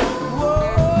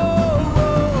 whoa,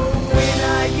 whoa. When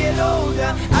I get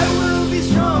older, I will be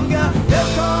stronger.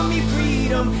 They'll call me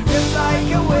freedom, just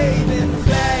like a waving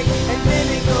flag. And then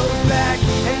it goes back,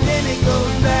 and then it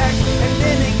goes back, and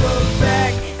then it goes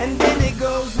back, and then it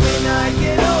goes. When I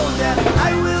get older,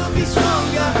 I will be stronger.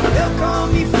 They'll call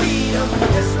me freedom,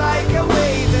 just like a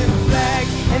waving flag.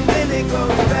 And then it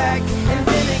goes back, and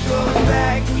then it goes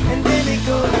back, and then it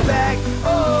goes back.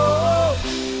 Oh,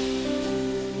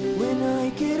 when I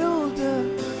get older,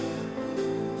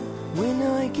 when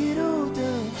I get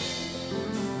older,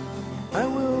 I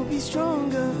will be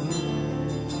stronger,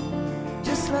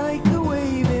 just like a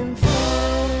waving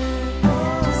flag,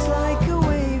 just like a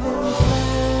waving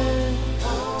flag,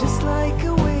 just like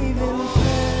a waving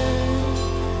flag,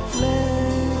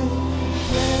 flag,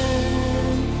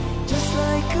 flag, just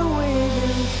like a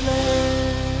waving flag.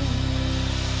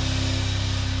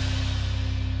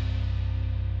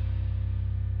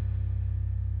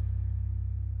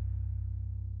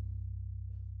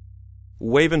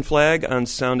 Wavin' Flag on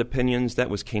Sound Opinions. That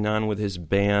was Kanan with his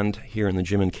band here in the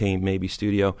Jim and Kay Maybe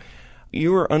studio.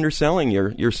 You were underselling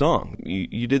your song.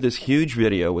 You did this huge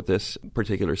video with this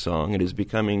particular song. It is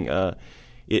becoming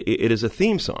it is a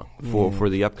theme song for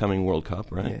the upcoming World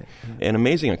Cup, right? Yeah. An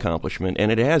amazing accomplishment, and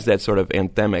it has that sort of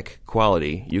anthemic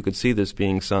quality. You could see this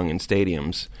being sung in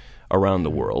stadiums around the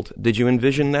world. Did you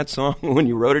envision that song when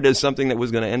you wrote it as something that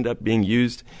was going to end up being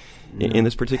used in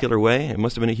this particular way? It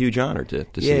must have been a huge honor to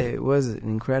see it. Yeah, it was an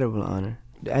incredible honor.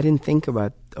 I didn't think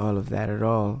about all of that at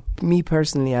all. Me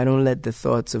personally, I don't let the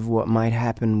thoughts of what might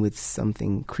happen with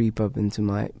something creep up into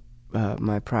my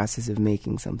process of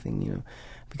making something, you know,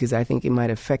 because I think it might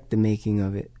affect the making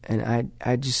of it. And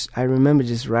I remember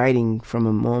just writing from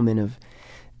a moment of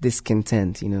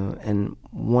discontent, you know, and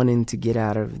wanting to get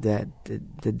out of that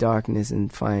the darkness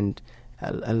and find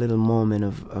a little moment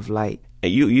of light.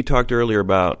 You talked earlier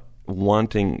about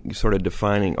wanting, sort of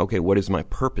defining, okay, what is my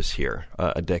purpose here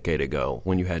a decade ago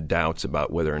when you had doubts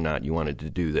about whether or not you wanted to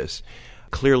do this.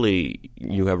 Clearly,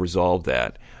 you have resolved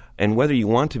that. And whether you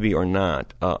want to be or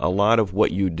not, a lot of what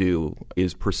you do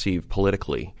is perceived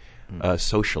politically,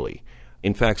 socially.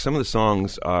 In fact, some of the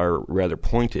songs are rather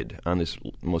pointed on this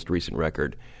most recent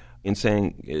record in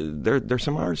saying there's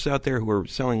some artists out there who are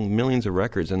selling millions of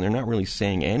records and they're not really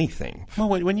saying anything. Well,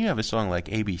 when you have a song like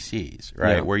ABCs,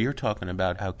 right, where you're talking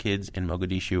about how kids in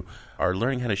Mogadishu are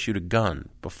learning how to shoot a gun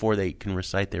before they can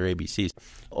recite their ABCs.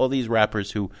 All these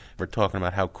rappers who are talking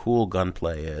about how cool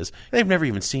gunplay is, they've never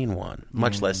even seen one,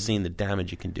 much less seen the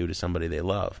damage it can do to somebody they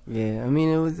love. Yeah, I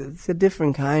mean, it's a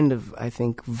different kind of, I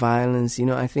think, violence. You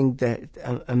know, I think that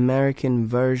American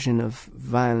version of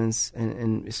violence,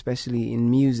 and especially in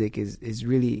music, is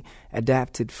really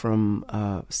adapted from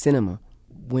cinema.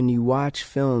 When you watch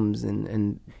films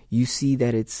and you see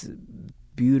that it's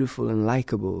beautiful and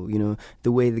likable, you know,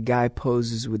 the way the guy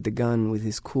poses with the gun with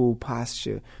his cool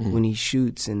posture when he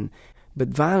shoots, but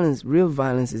violence, real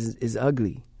violence is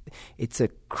ugly. It's a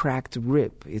cracked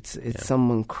rip. It's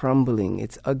someone crumbling.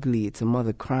 It's ugly. It's a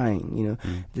mother crying, you know.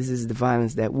 This is the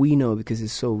violence that we know because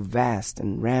it's so vast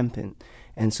and rampant.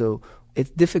 And so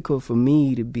it's difficult for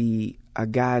me to be a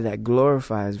guy that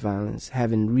glorifies violence,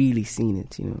 having really seen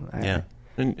it, you know.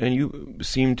 And you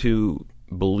seem to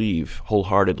believe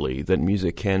wholeheartedly that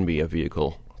music can be a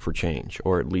vehicle for change,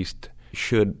 or at least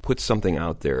should put something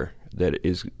out there that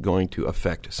is going to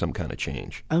affect some kind of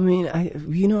change. I mean,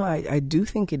 I do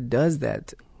think it does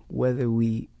that, whether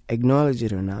we acknowledge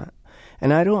it or not.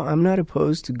 And I'm not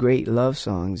opposed to great love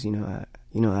songs, you know.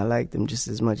 I like them just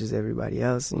as much as everybody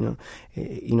else, you know.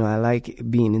 I like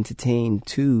being entertained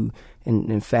too,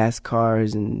 and fast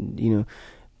cars, and, you know.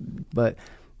 But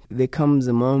there comes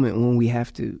a moment when we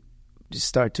have to just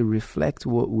start to reflect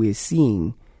what we're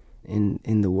seeing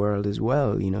in the world as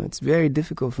well. You know, it's very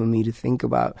difficult for me to think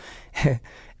about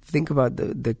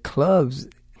the clubs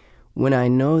when I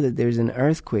know that there's an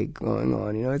earthquake going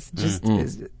on. You know, it's just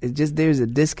it's just there's a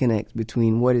disconnect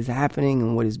between what is happening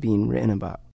and what is being written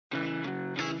about.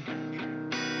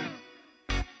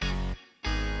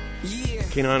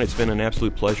 Kanan, it's been an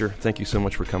absolute pleasure. Thank you so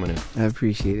much for coming in. I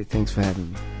appreciate it. Thanks for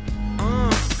having me.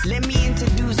 Let me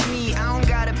introduce me. I don't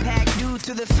got a pack due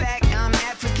to the fact I'm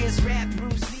Africa's rap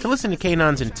Bruce Lee. To listen to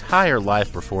Kanan's entire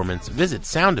live performance, visit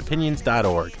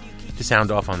soundopinions.org. To sound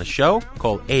off on the show,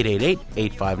 call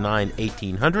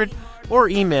 888-859-1800 or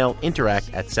email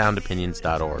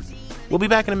interact@soundopinions.org. We'll be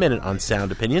back in a minute on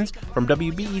Sound Opinions from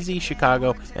WBEZ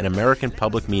Chicago and American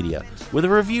Public Media with a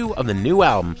review of the new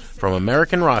album from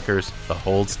American rockers, The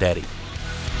Hold Steady.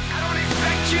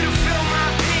 You to feel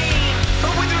my pain,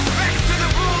 but with respect to the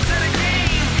rules of the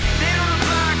game, they don't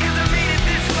apply cause I made it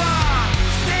this far.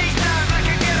 Stage dive like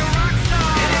I get a rock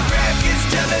star. And if rap gets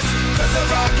jealous cause I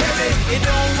rock heavy, it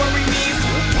don't worry me if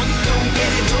one don't get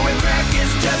it. So if rap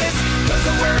gets jealous cause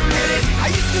of where I'm headed,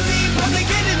 I used to be public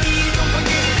enemy, don't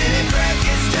forget it. And if rap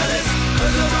gets jealous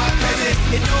cause I rock heavy,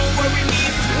 it don't worry me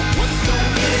if one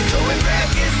don't get it. So if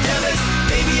rap gets jealous,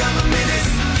 baby I'm a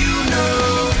menace. You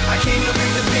know I came to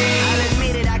bring the pain.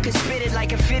 Could spit it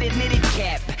like a fitted knitted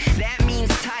cap. That means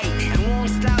tight and won't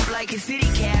stop like a city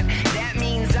cap. That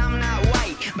means I'm not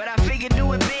white, but I figured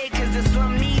do it big cause the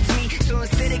slum needs me. So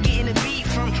instead of getting a beat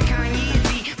from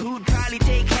Kanye, who'd probably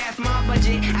take half my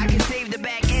budget, I can save the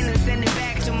back end and send it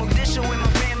back to Mogadishu with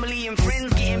my family and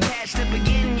friends getting patched up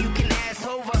again. You can ask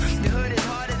over. The hood is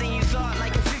harder than you thought,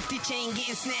 like a 50 chain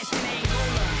getting snatched in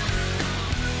Angola.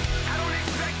 I don't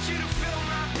expect you to feel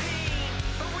my pain,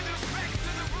 but with respect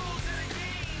to the rules of the game.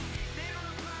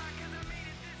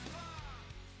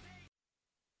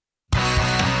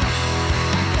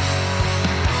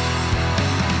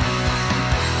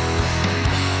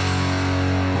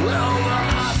 Well, the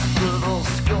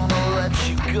hospital's gonna let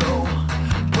you go,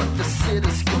 but the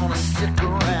city's gonna stick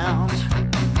around.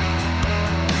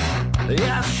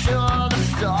 Yeah, sure, the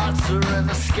stars are in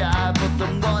the sky, but the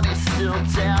money's still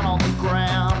down on the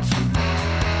ground.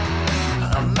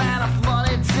 A man of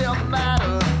money don't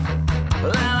matter,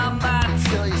 and I might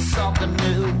tell you something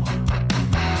new.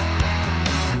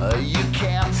 You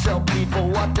can't tell people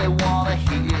what they want to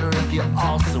hear if you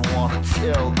also want to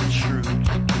tell the truth.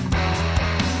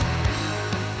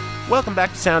 Welcome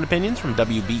back to Sound Opinions from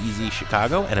WBEZ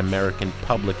Chicago and American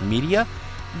Public Media.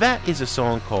 That is a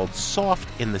song called Soft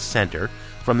in the Center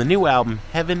from the new album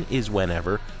Heaven is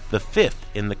Whenever, the fifth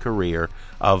in the career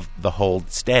of The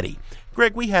Hold Steady.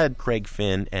 Greg, we had Craig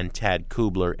Finn and Tad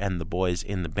Kubler and the boys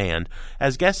in the band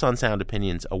as guests on Sound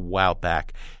Opinions a while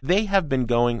back. They have been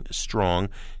going strong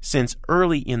since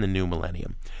early in the new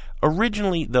millennium.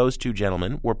 Originally, those two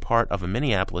gentlemen were part of a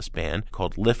Minneapolis band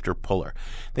called Lifter Puller.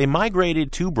 They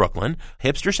migrated to Brooklyn,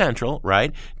 hipster central,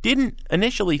 right? Didn't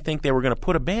initially think they were going to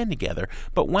put a band together,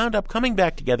 but wound up coming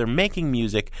back together, making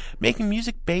music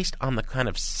based on the kind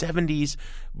of 70s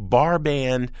bar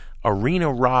band,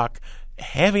 arena rock,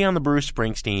 heavy on the Bruce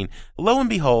Springsteen. Lo and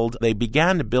behold, they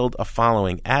began to build a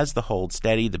following as The Hold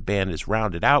Steady. The band is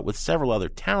rounded out with several other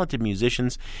talented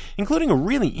musicians, including a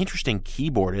really interesting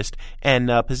keyboardist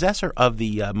and possessor of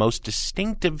the most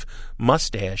distinctive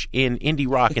mustache in indie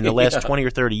rock in the last 20 or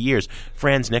 30 years,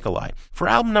 Franz Nicolai. For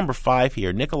album number 5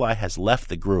 here, Nicolai has left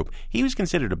the group. He was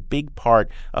considered a big part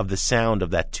of the sound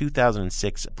of that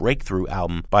 2006 breakthrough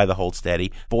album by The Hold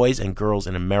Steady, Boys and Girls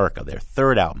in America, their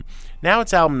third album. Now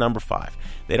it's album number 5.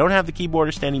 They don't have the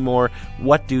keyboardist anymore.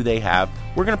 What do they have?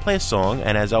 We're going to play a song,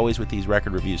 and as always with these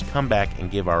record reviews, come back and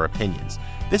give our opinions.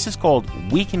 This is called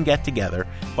We Can Get Together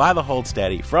by The Hold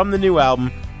Steady from the new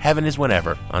album Heaven is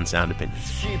Whenever on Sound Opinions.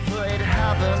 She played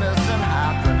Heaven Isn't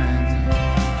Happening.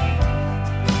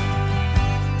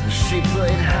 She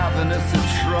played Heaven is a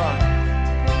truck.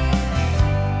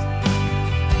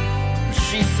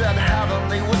 She said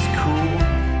Heavenly was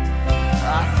cool.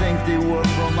 I think they were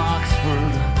from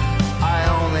Oxford. I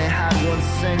only had one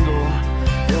single.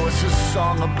 It was a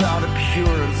song about a pure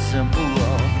and simple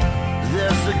love.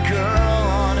 There's a girl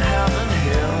on Heaven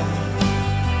Hill.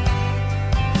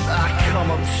 I come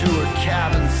up to her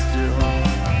cabin still.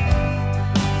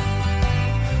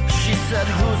 She said,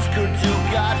 who's good do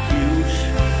got huge,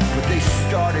 but they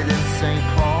started in St.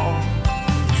 Paul.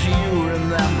 Do you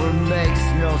remember? Makes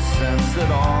no sense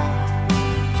at all.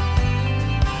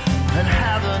 And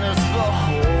heaven is the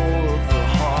whole of the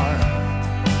heart,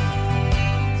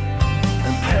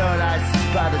 and paradise is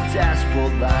by the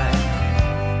dashboard light.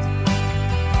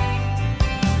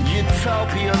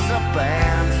 Utopia's a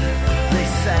band. They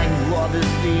sang love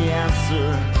is the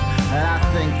answer, and I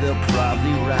think they're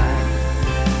probably right.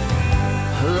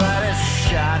 Let it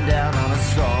shine down on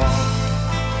us all.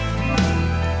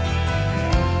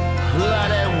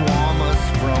 Let it warm us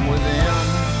from within.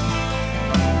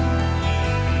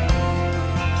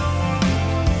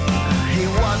 He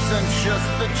wasn't just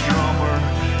the drummer,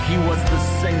 he was the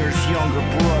singer's younger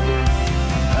brother.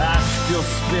 I still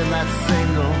spin that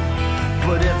single,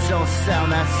 but it don't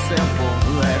sound that simple.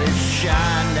 Let it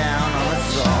shine down on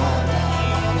us all.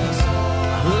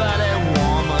 Let it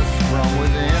warm us from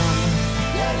within.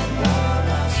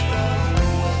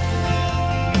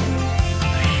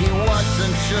 He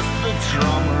wasn't just the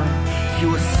drummer, you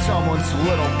were someone's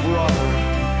little brother.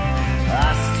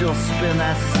 I still spin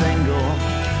that single,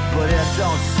 but it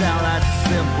don't sound that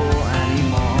simple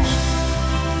anymore.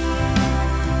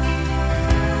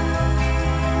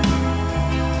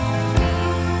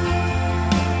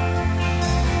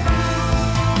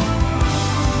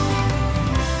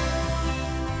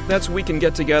 That's We Can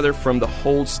Get Together from the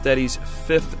Hold Steady's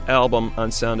fifth album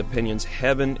on Sound Opinions,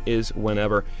 Heaven is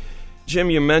Whenever. Jim,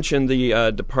 you mentioned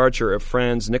the departure of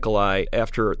Franz Nicolai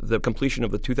after the completion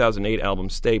of the 2008 album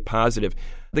Stay Positive.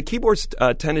 The keyboards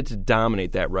tended to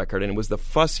dominate that record, and it was the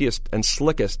fussiest and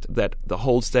slickest that the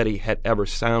Hold Steady had ever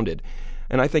sounded.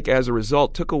 And I think as a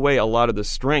result took away a lot of the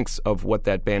strengths of what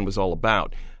that band was all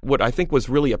about. What I think was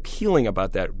really appealing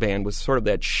about that band was sort of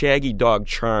that shaggy dog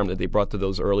charm that they brought to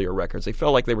those earlier records. They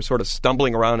felt like they were sort of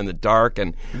stumbling around in the dark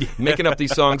and making up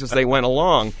these songs as they went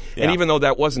along. Yeah. And even though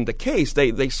that wasn't the case,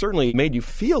 they certainly made you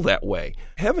feel that way.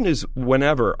 Heaven is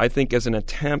Whenever, I think, is an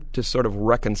attempt to sort of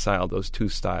reconcile those two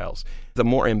styles. The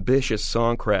more ambitious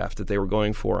songcraft that they were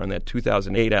going for on that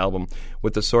 2008 album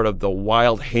with the sort of the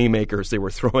wild haymakers they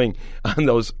were throwing on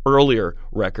those earlier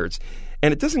records.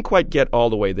 And it doesn't quite get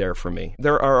all the way there for me.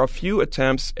 There are a few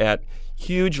attempts at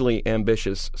hugely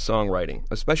ambitious songwriting,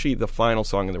 especially the final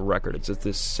song in the record. It's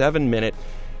this 7-minute,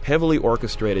 heavily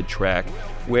orchestrated track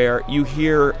where you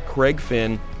hear Craig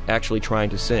Finn actually trying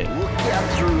to sing. We'll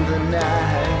get through the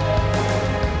night.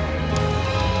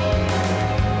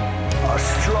 Our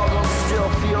struggle still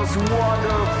feels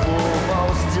wonderful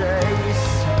most days.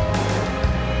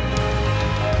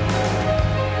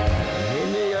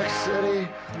 In New York City,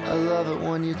 I love it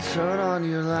when you turn on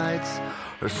your lights.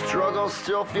 Our struggle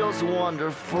still feels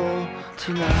wonderful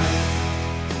tonight.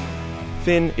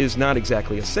 Finn is not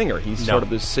exactly a singer. He's sort of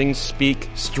this sing-speak,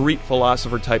 street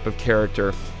philosopher type of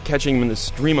character, catching him in the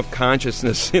stream of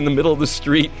consciousness in the middle of the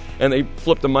street, and they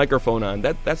flip the microphone on.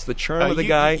 That's the charm of the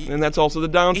guy, and that's also the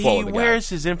downfall of the guy. He wears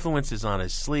his influences on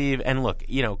his sleeve, and look,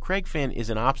 Craig Finn is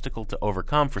an obstacle to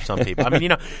overcome for some people. I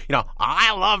mean,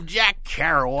 I love Jack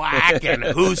Kerouac and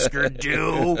Husker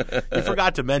Du. You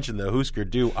forgot to mention the Husker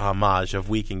Du homage of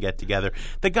We Can Get Together.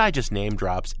 The guy just name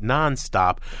drops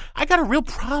nonstop. I got a real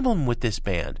problem with this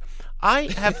band. I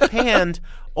have panned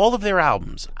all of their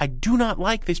albums. I do not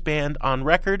like this band on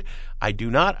record. I do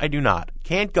not.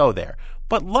 Can't go there.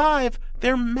 But live,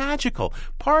 they're magical.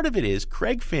 Part of it is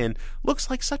Craig Finn looks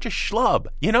like such a schlub.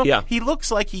 Yeah. He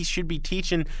looks like he should be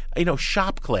teaching,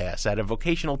 shop class at a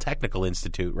vocational technical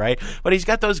institute, right? But he's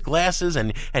got those glasses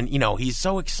and he's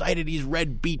so excited. He's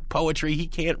read beat poetry. He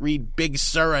can't read Big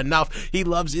Sur enough. He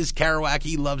loves his Kerouac.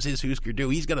 He loves his Husker Du.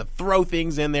 He's going to throw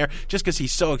things in there just because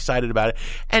he's so excited about it.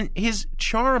 And his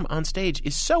charm on stage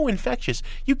is so infectious,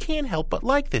 you can't help but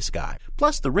like this guy.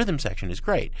 Plus, the rhythm section is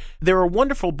great. They're a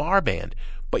wonderful bar band.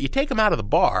 But you take them out of the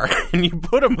bar and you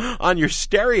put them on your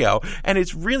stereo, and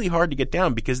it's really hard to get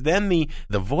down because then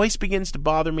the voice begins to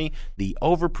bother me. The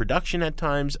overproduction at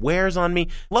times wears on me.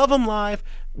 Love them live.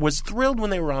 Was thrilled when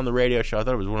they were on the radio show. I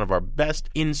thought it was one of our best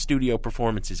in-studio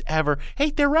performances ever.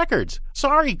 Hate their records.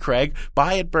 Sorry, Craig.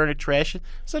 Buy it, burn it, trash it.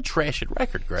 It's a trash it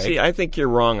record, Greg. See, I think you're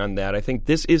wrong on that. I think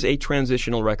this is a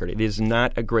transitional record. It is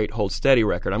not a great Hold Steady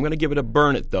record. I'm going to give it a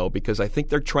burn it, though, because I think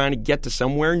they're trying to get to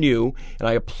somewhere new, and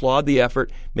I applaud the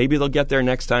effort. Maybe they'll get there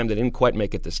next time. They didn't quite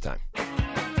make it this time.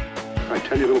 I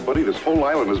tell you, little buddy, this whole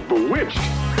island is bewitched.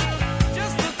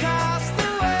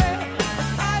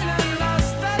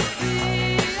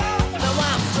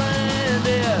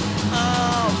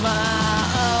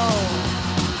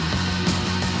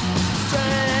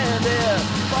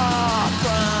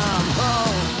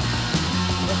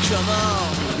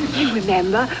 You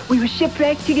remember, we were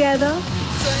shipwrecked together.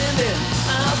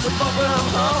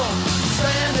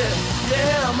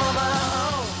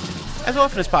 As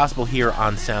often as possible here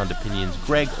on Sound Opinions,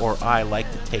 Greg or I like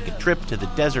to take a trip to the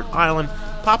desert island,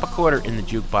 pop a quarter in the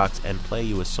jukebox, and play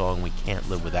you a song we can't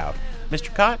live without.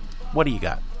 Mr. Cott, what do you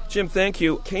got? Jim, thank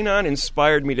you. Kanon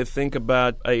inspired me to think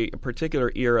about a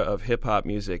particular era of hip-hop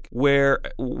music where,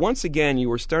 once again, you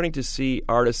were starting to see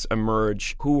artists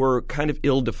emerge who were kind of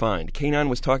ill-defined. Kanon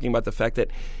was talking about the fact that,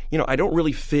 I don't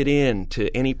really fit in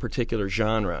to any particular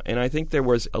genre. And I think there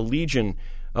was a legion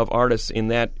of artists in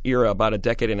that era about a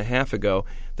decade and a half ago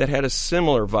that had a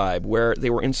similar vibe where they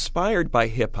were inspired by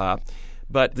hip-hop,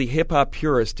 but the hip-hop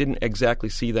purists didn't exactly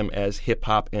see them as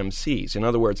hip-hop MCs. In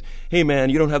other words, hey, man,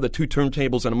 you don't have the two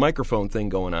turntables and a microphone thing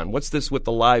going on. What's this with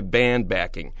the live band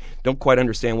backing? Don't quite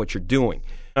understand what you're doing.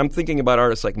 I'm thinking about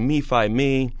artists like Me-Fi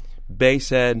Me,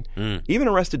 Basshead, even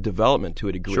Arrested Development to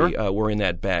a degree were in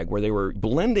that bag, where they were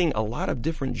blending a lot of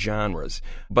different genres,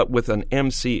 but with an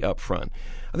MC up front.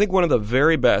 I think one of the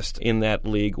very best in that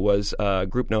league was a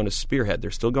group known as Spearhead.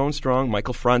 They're still going strong.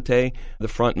 Michael Franti, the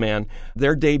front man.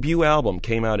 Their debut album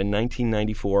came out in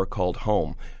 1994 called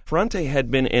Home. Franti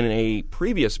had been in a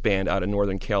previous band out of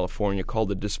Northern California called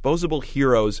the Disposable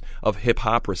Heroes of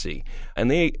Hip-Hoprisy,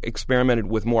 and they experimented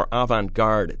with more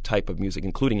avant-garde type of music,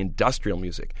 including industrial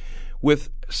music. With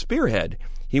Spearhead,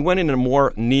 he went in a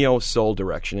more neo-soul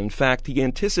direction. In fact, he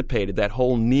anticipated that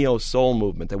whole neo-soul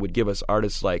movement that would give us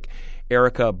artists like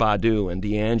Erykah Badu and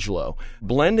D'Angelo,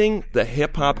 blending the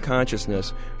hip-hop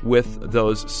consciousness with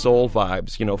those soul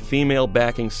vibes, female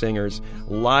backing singers,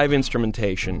 live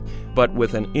instrumentation, but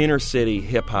with an inner-city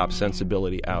hip-hop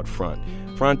sensibility out front.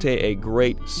 Franti, a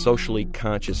great socially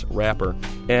conscious rapper,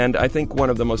 and I think one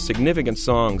of the most significant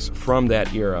songs from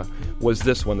that era was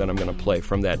this one that I'm going to play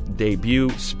from that debut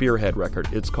Spearhead record.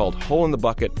 It's called Hole in the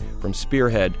Bucket from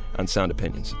Spearhead on Sound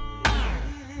Opinions.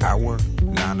 I work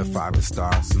 9 to 5, it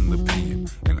starts in the PM.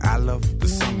 And I love the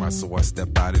sunrise, so I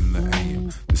step out in the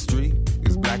AM. The street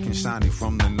is black and shiny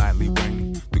from the nightly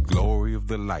raining. The glory of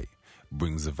the light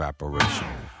brings evaporation.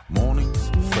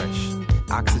 Mornings fresh,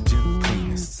 oxygen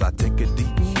cleanest. I take a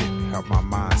deep hit, help my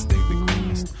mind stay the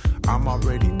greenest. I'm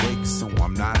already awake, so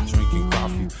I'm not drinking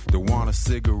coffee. Don't want a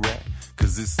cigarette,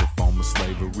 cause it's a form of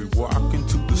slavery. Walk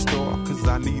into the store, cause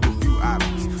I need a few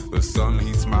items. The sun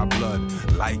heats my blood,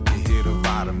 like a hit of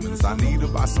vitamins. I need to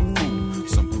buy some food,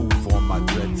 some poo for my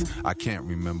dreads. I can't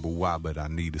remember why, but I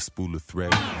need a spool of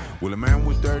thread. Well, a man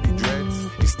with dirty dreads,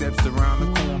 he steps around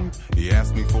the corner. He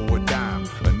asks me for a dime,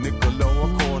 a nickel or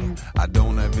a quarter. I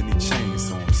don't have any change,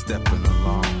 so I'm stepping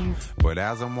along. But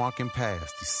as I'm walking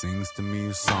past, he sings to me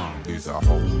a song. There's a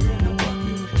hole in the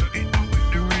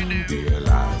bucket, dear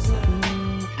Eliza.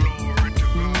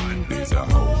 There's a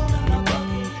hole in the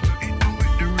bucket,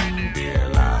 dear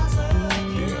Eliza,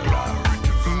 dear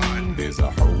Eliza. There's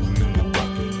a hole in the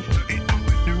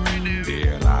bucket,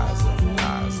 dear Eliza,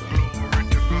 Eliza.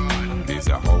 There's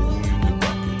a hole in the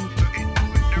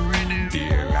bucket,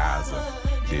 dear Eliza,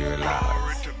 dear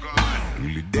Eliza.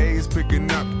 Well, the day is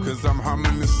picking up, cause I'm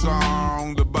humming this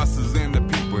song. The buses and the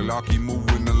people all keep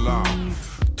moving along.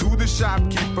 To the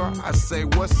shopkeeper, I say,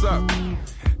 what's up?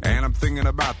 And I'm thinking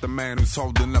about the man who's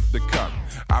holding up the cup.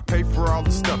 I pay for all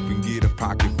the stuff and get a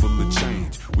pocket full of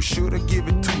change. Well, should I give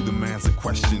it to the man's a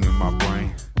question in my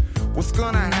brain. What's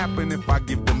gonna happen if I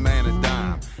give the man a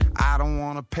dime? I don't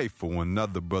wanna pay for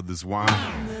another brother's wine.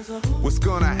 What's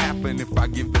gonna happen if I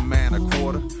give the man a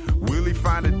quarter? Will he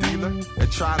find a dealer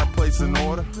and try to place an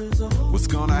order? What's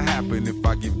gonna happen if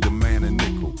I give the man a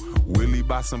nickel? Will he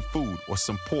buy some food or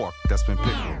some pork that's been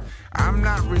pickled? I'm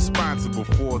not responsible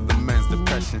for the man's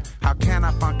depression. How can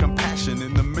I find compassion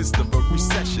in the midst of a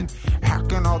recession? How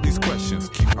can all these questions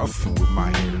keep up with my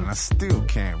head? And I still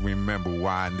can't remember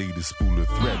why I need a spool of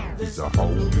thread. There's a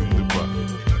hole in the bucket,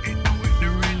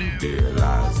 dear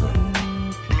Eliza.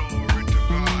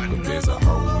 But there's a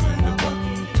hole in the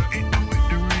bucket,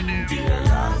 dear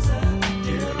Eliza,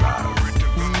 dear Eliza.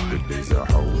 But there's a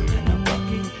hole in the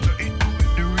bucket,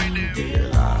 dear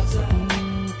Eliza.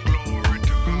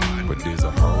 But there's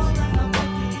a hole in the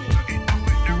bucket,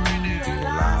 dear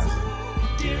Eliza,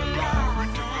 dear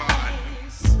Eliza.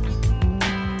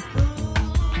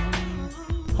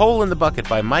 Hole in the Bucket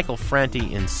by Michael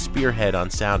Franti in Spearhead on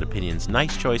Sound Opinions.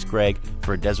 Nice choice, Greg,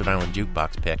 for a Desert Island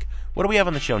Jukebox pick. What do we have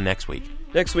on the show next week?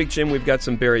 Next week, Jim, we've got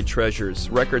some buried treasures,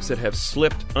 records that have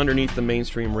slipped underneath the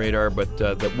mainstream radar, but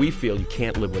that we feel you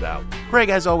can't live without. Greg,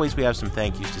 as always, we have some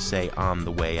thank yous to say on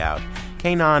the way out.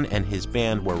 Kanon and his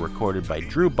band were recorded by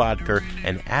Drew Bodker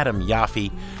and Adam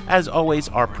Yaffe. As always,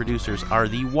 our producers are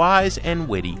the wise and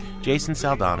witty Jason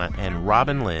Saldana and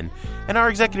Robin Lynn, and our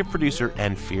executive producer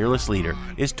and fearless leader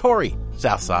is Tori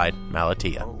Southside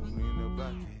Malatia.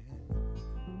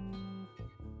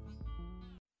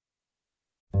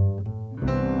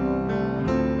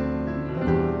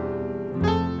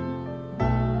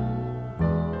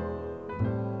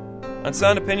 On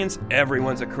Sound Opinions,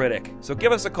 everyone's a critic. So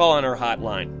give us a call on our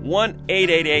hotline,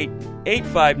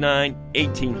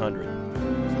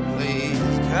 1-888-859-1800. Please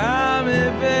call me,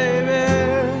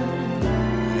 baby,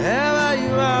 wherever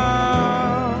you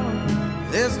are.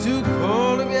 It's too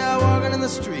cold to be out walking in the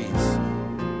streets.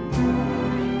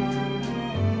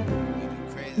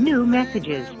 New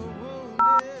messages.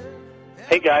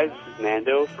 Hey guys, this is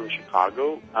Nando from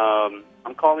Chicago.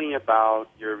 I'm calling about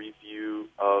your review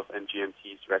of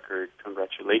MGMT's record,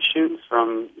 Congratulations,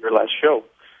 from your last show.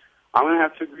 I'm going to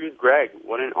have to agree with Greg.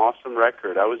 What an awesome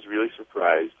record. I was really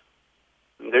surprised.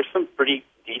 There's some pretty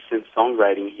decent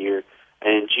songwriting here.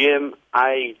 And Jim,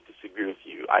 I disagree with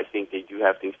you. I think they do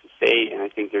have things to say, and I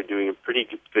think they're doing a pretty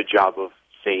good job of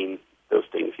saying those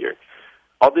things here.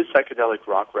 all this psychedelic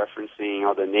rock referencing,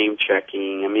 all the name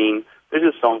checking. I mean, there's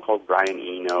a song called Brian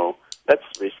Eno. That's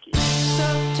risky.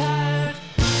 So tired,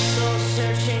 so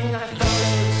searching, I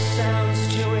followed sounds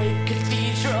to a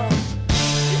cathedral.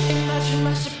 Imagine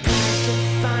my surprise to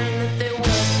find that they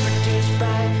were produced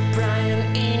by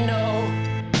Brian Eno.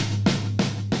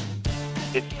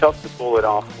 It's tough to pull it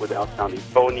off without sounding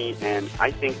phony, and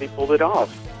I think they pulled it off.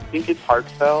 I think it's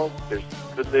heartfelt, there's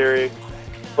good lyrics,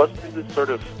 plus there's this sort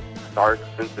of dark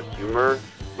sense of humor,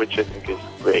 which I think is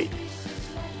great.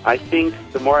 I think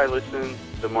the more I listen,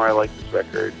 the more I like this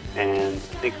record, and I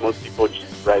think most people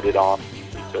just write it off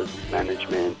because of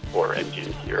management or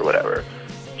MGMT or whatever.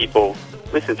 People,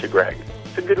 listen to Greg.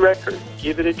 It's a good record.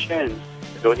 Give it a chance.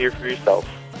 Go hear for yourself.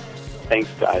 Thanks,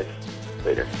 guys.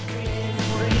 Later.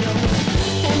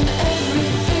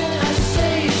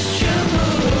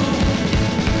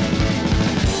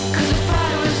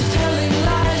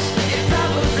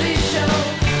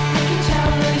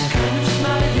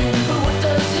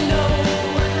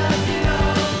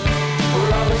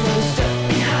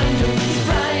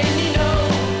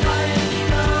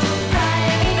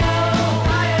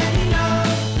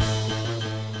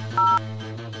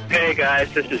 Hey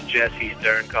guys, this is Jesse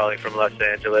Stern calling from Los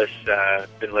Angeles.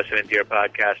 Been listening to your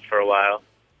podcast for a while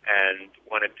and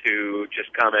wanted to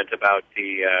just comment about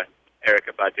the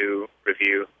Erykah Badu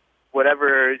review.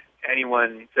 Whatever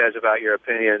anyone says about your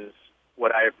opinions,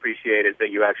 what I appreciate is that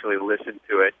you actually listen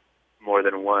to it more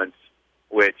than once,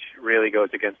 which really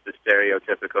goes against the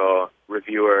stereotypical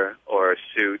reviewer or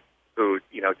suit who,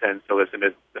 tends to listen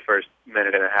to the first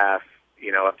minute and a half,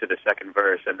 up to the second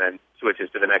verse and then switches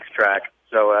to the next track.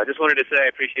 So I just wanted to say I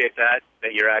appreciate that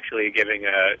you're actually giving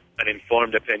an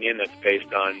informed opinion that's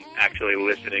based on actually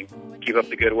listening. Keep up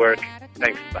the good work.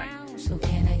 Thanks. Bye.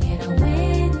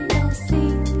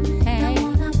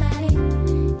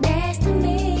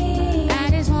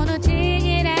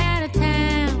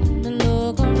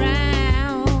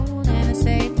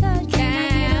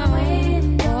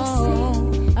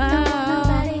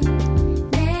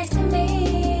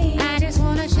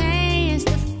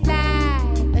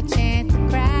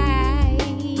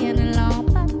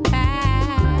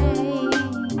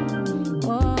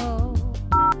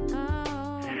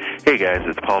 Hey guys,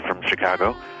 it's Paul from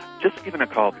Chicago. Just giving a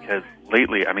call because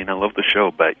lately, I love the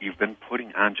show, but you've been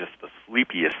putting on just the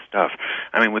sleepiest stuff.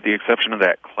 With the exception of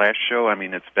that Clash show,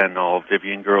 it's been all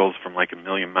Vivian Girls from like a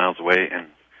million miles away, and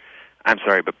I'm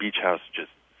sorry, but Beach House, just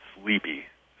sleepy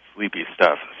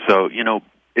stuff. So,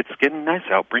 it's getting nice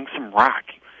out. Bring some rock.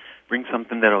 Bring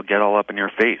something that'll get all up in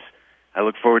your face. I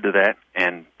look forward to that,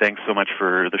 and thanks so much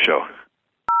for the show.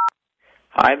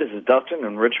 Hi, this is Dustin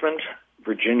in Richmond,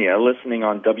 Virginia, listening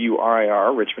on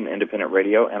WRIR, Richmond Independent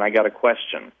Radio, and I got a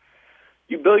question.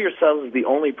 You bill yourselves as the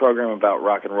only program about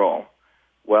rock and roll.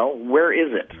 Well, where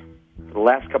is it? For the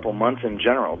last couple months in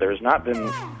general, there's not been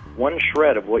one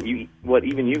shred of what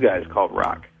even you guys called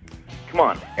rock. Come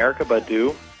on, Erykah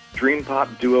Badu, dream pop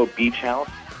duo Beach House,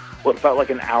 what felt like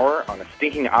an hour on a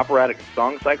stinking operatic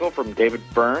song cycle from David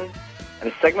Byrne,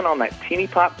 and a segment on that teeny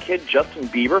pop kid Justin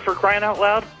Bieber, for crying out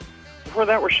loud. Before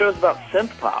that were shows about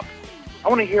synth pop. I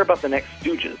want to hear about the next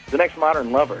Stooges, the next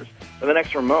Modern Lovers, or the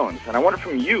next Ramones, and I want it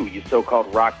from you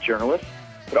so-called rock journalists,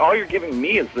 but all you're giving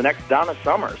me is the next Donna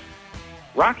Summers.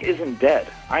 Rock isn't dead,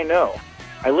 I know.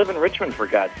 I live in Richmond, for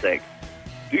God's sake.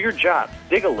 Do your job,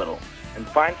 dig a little, and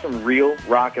find some real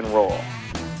rock and roll.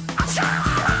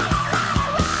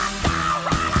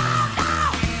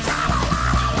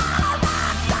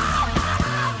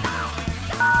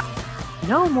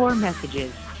 No more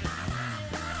messages.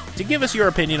 To give us your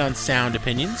opinion on Sound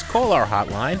Opinions, call our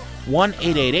hotline,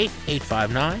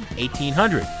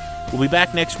 1-888-859-1800. We'll be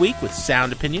back next week with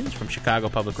Sound Opinions from Chicago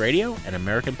Public Radio and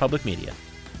American Public Media.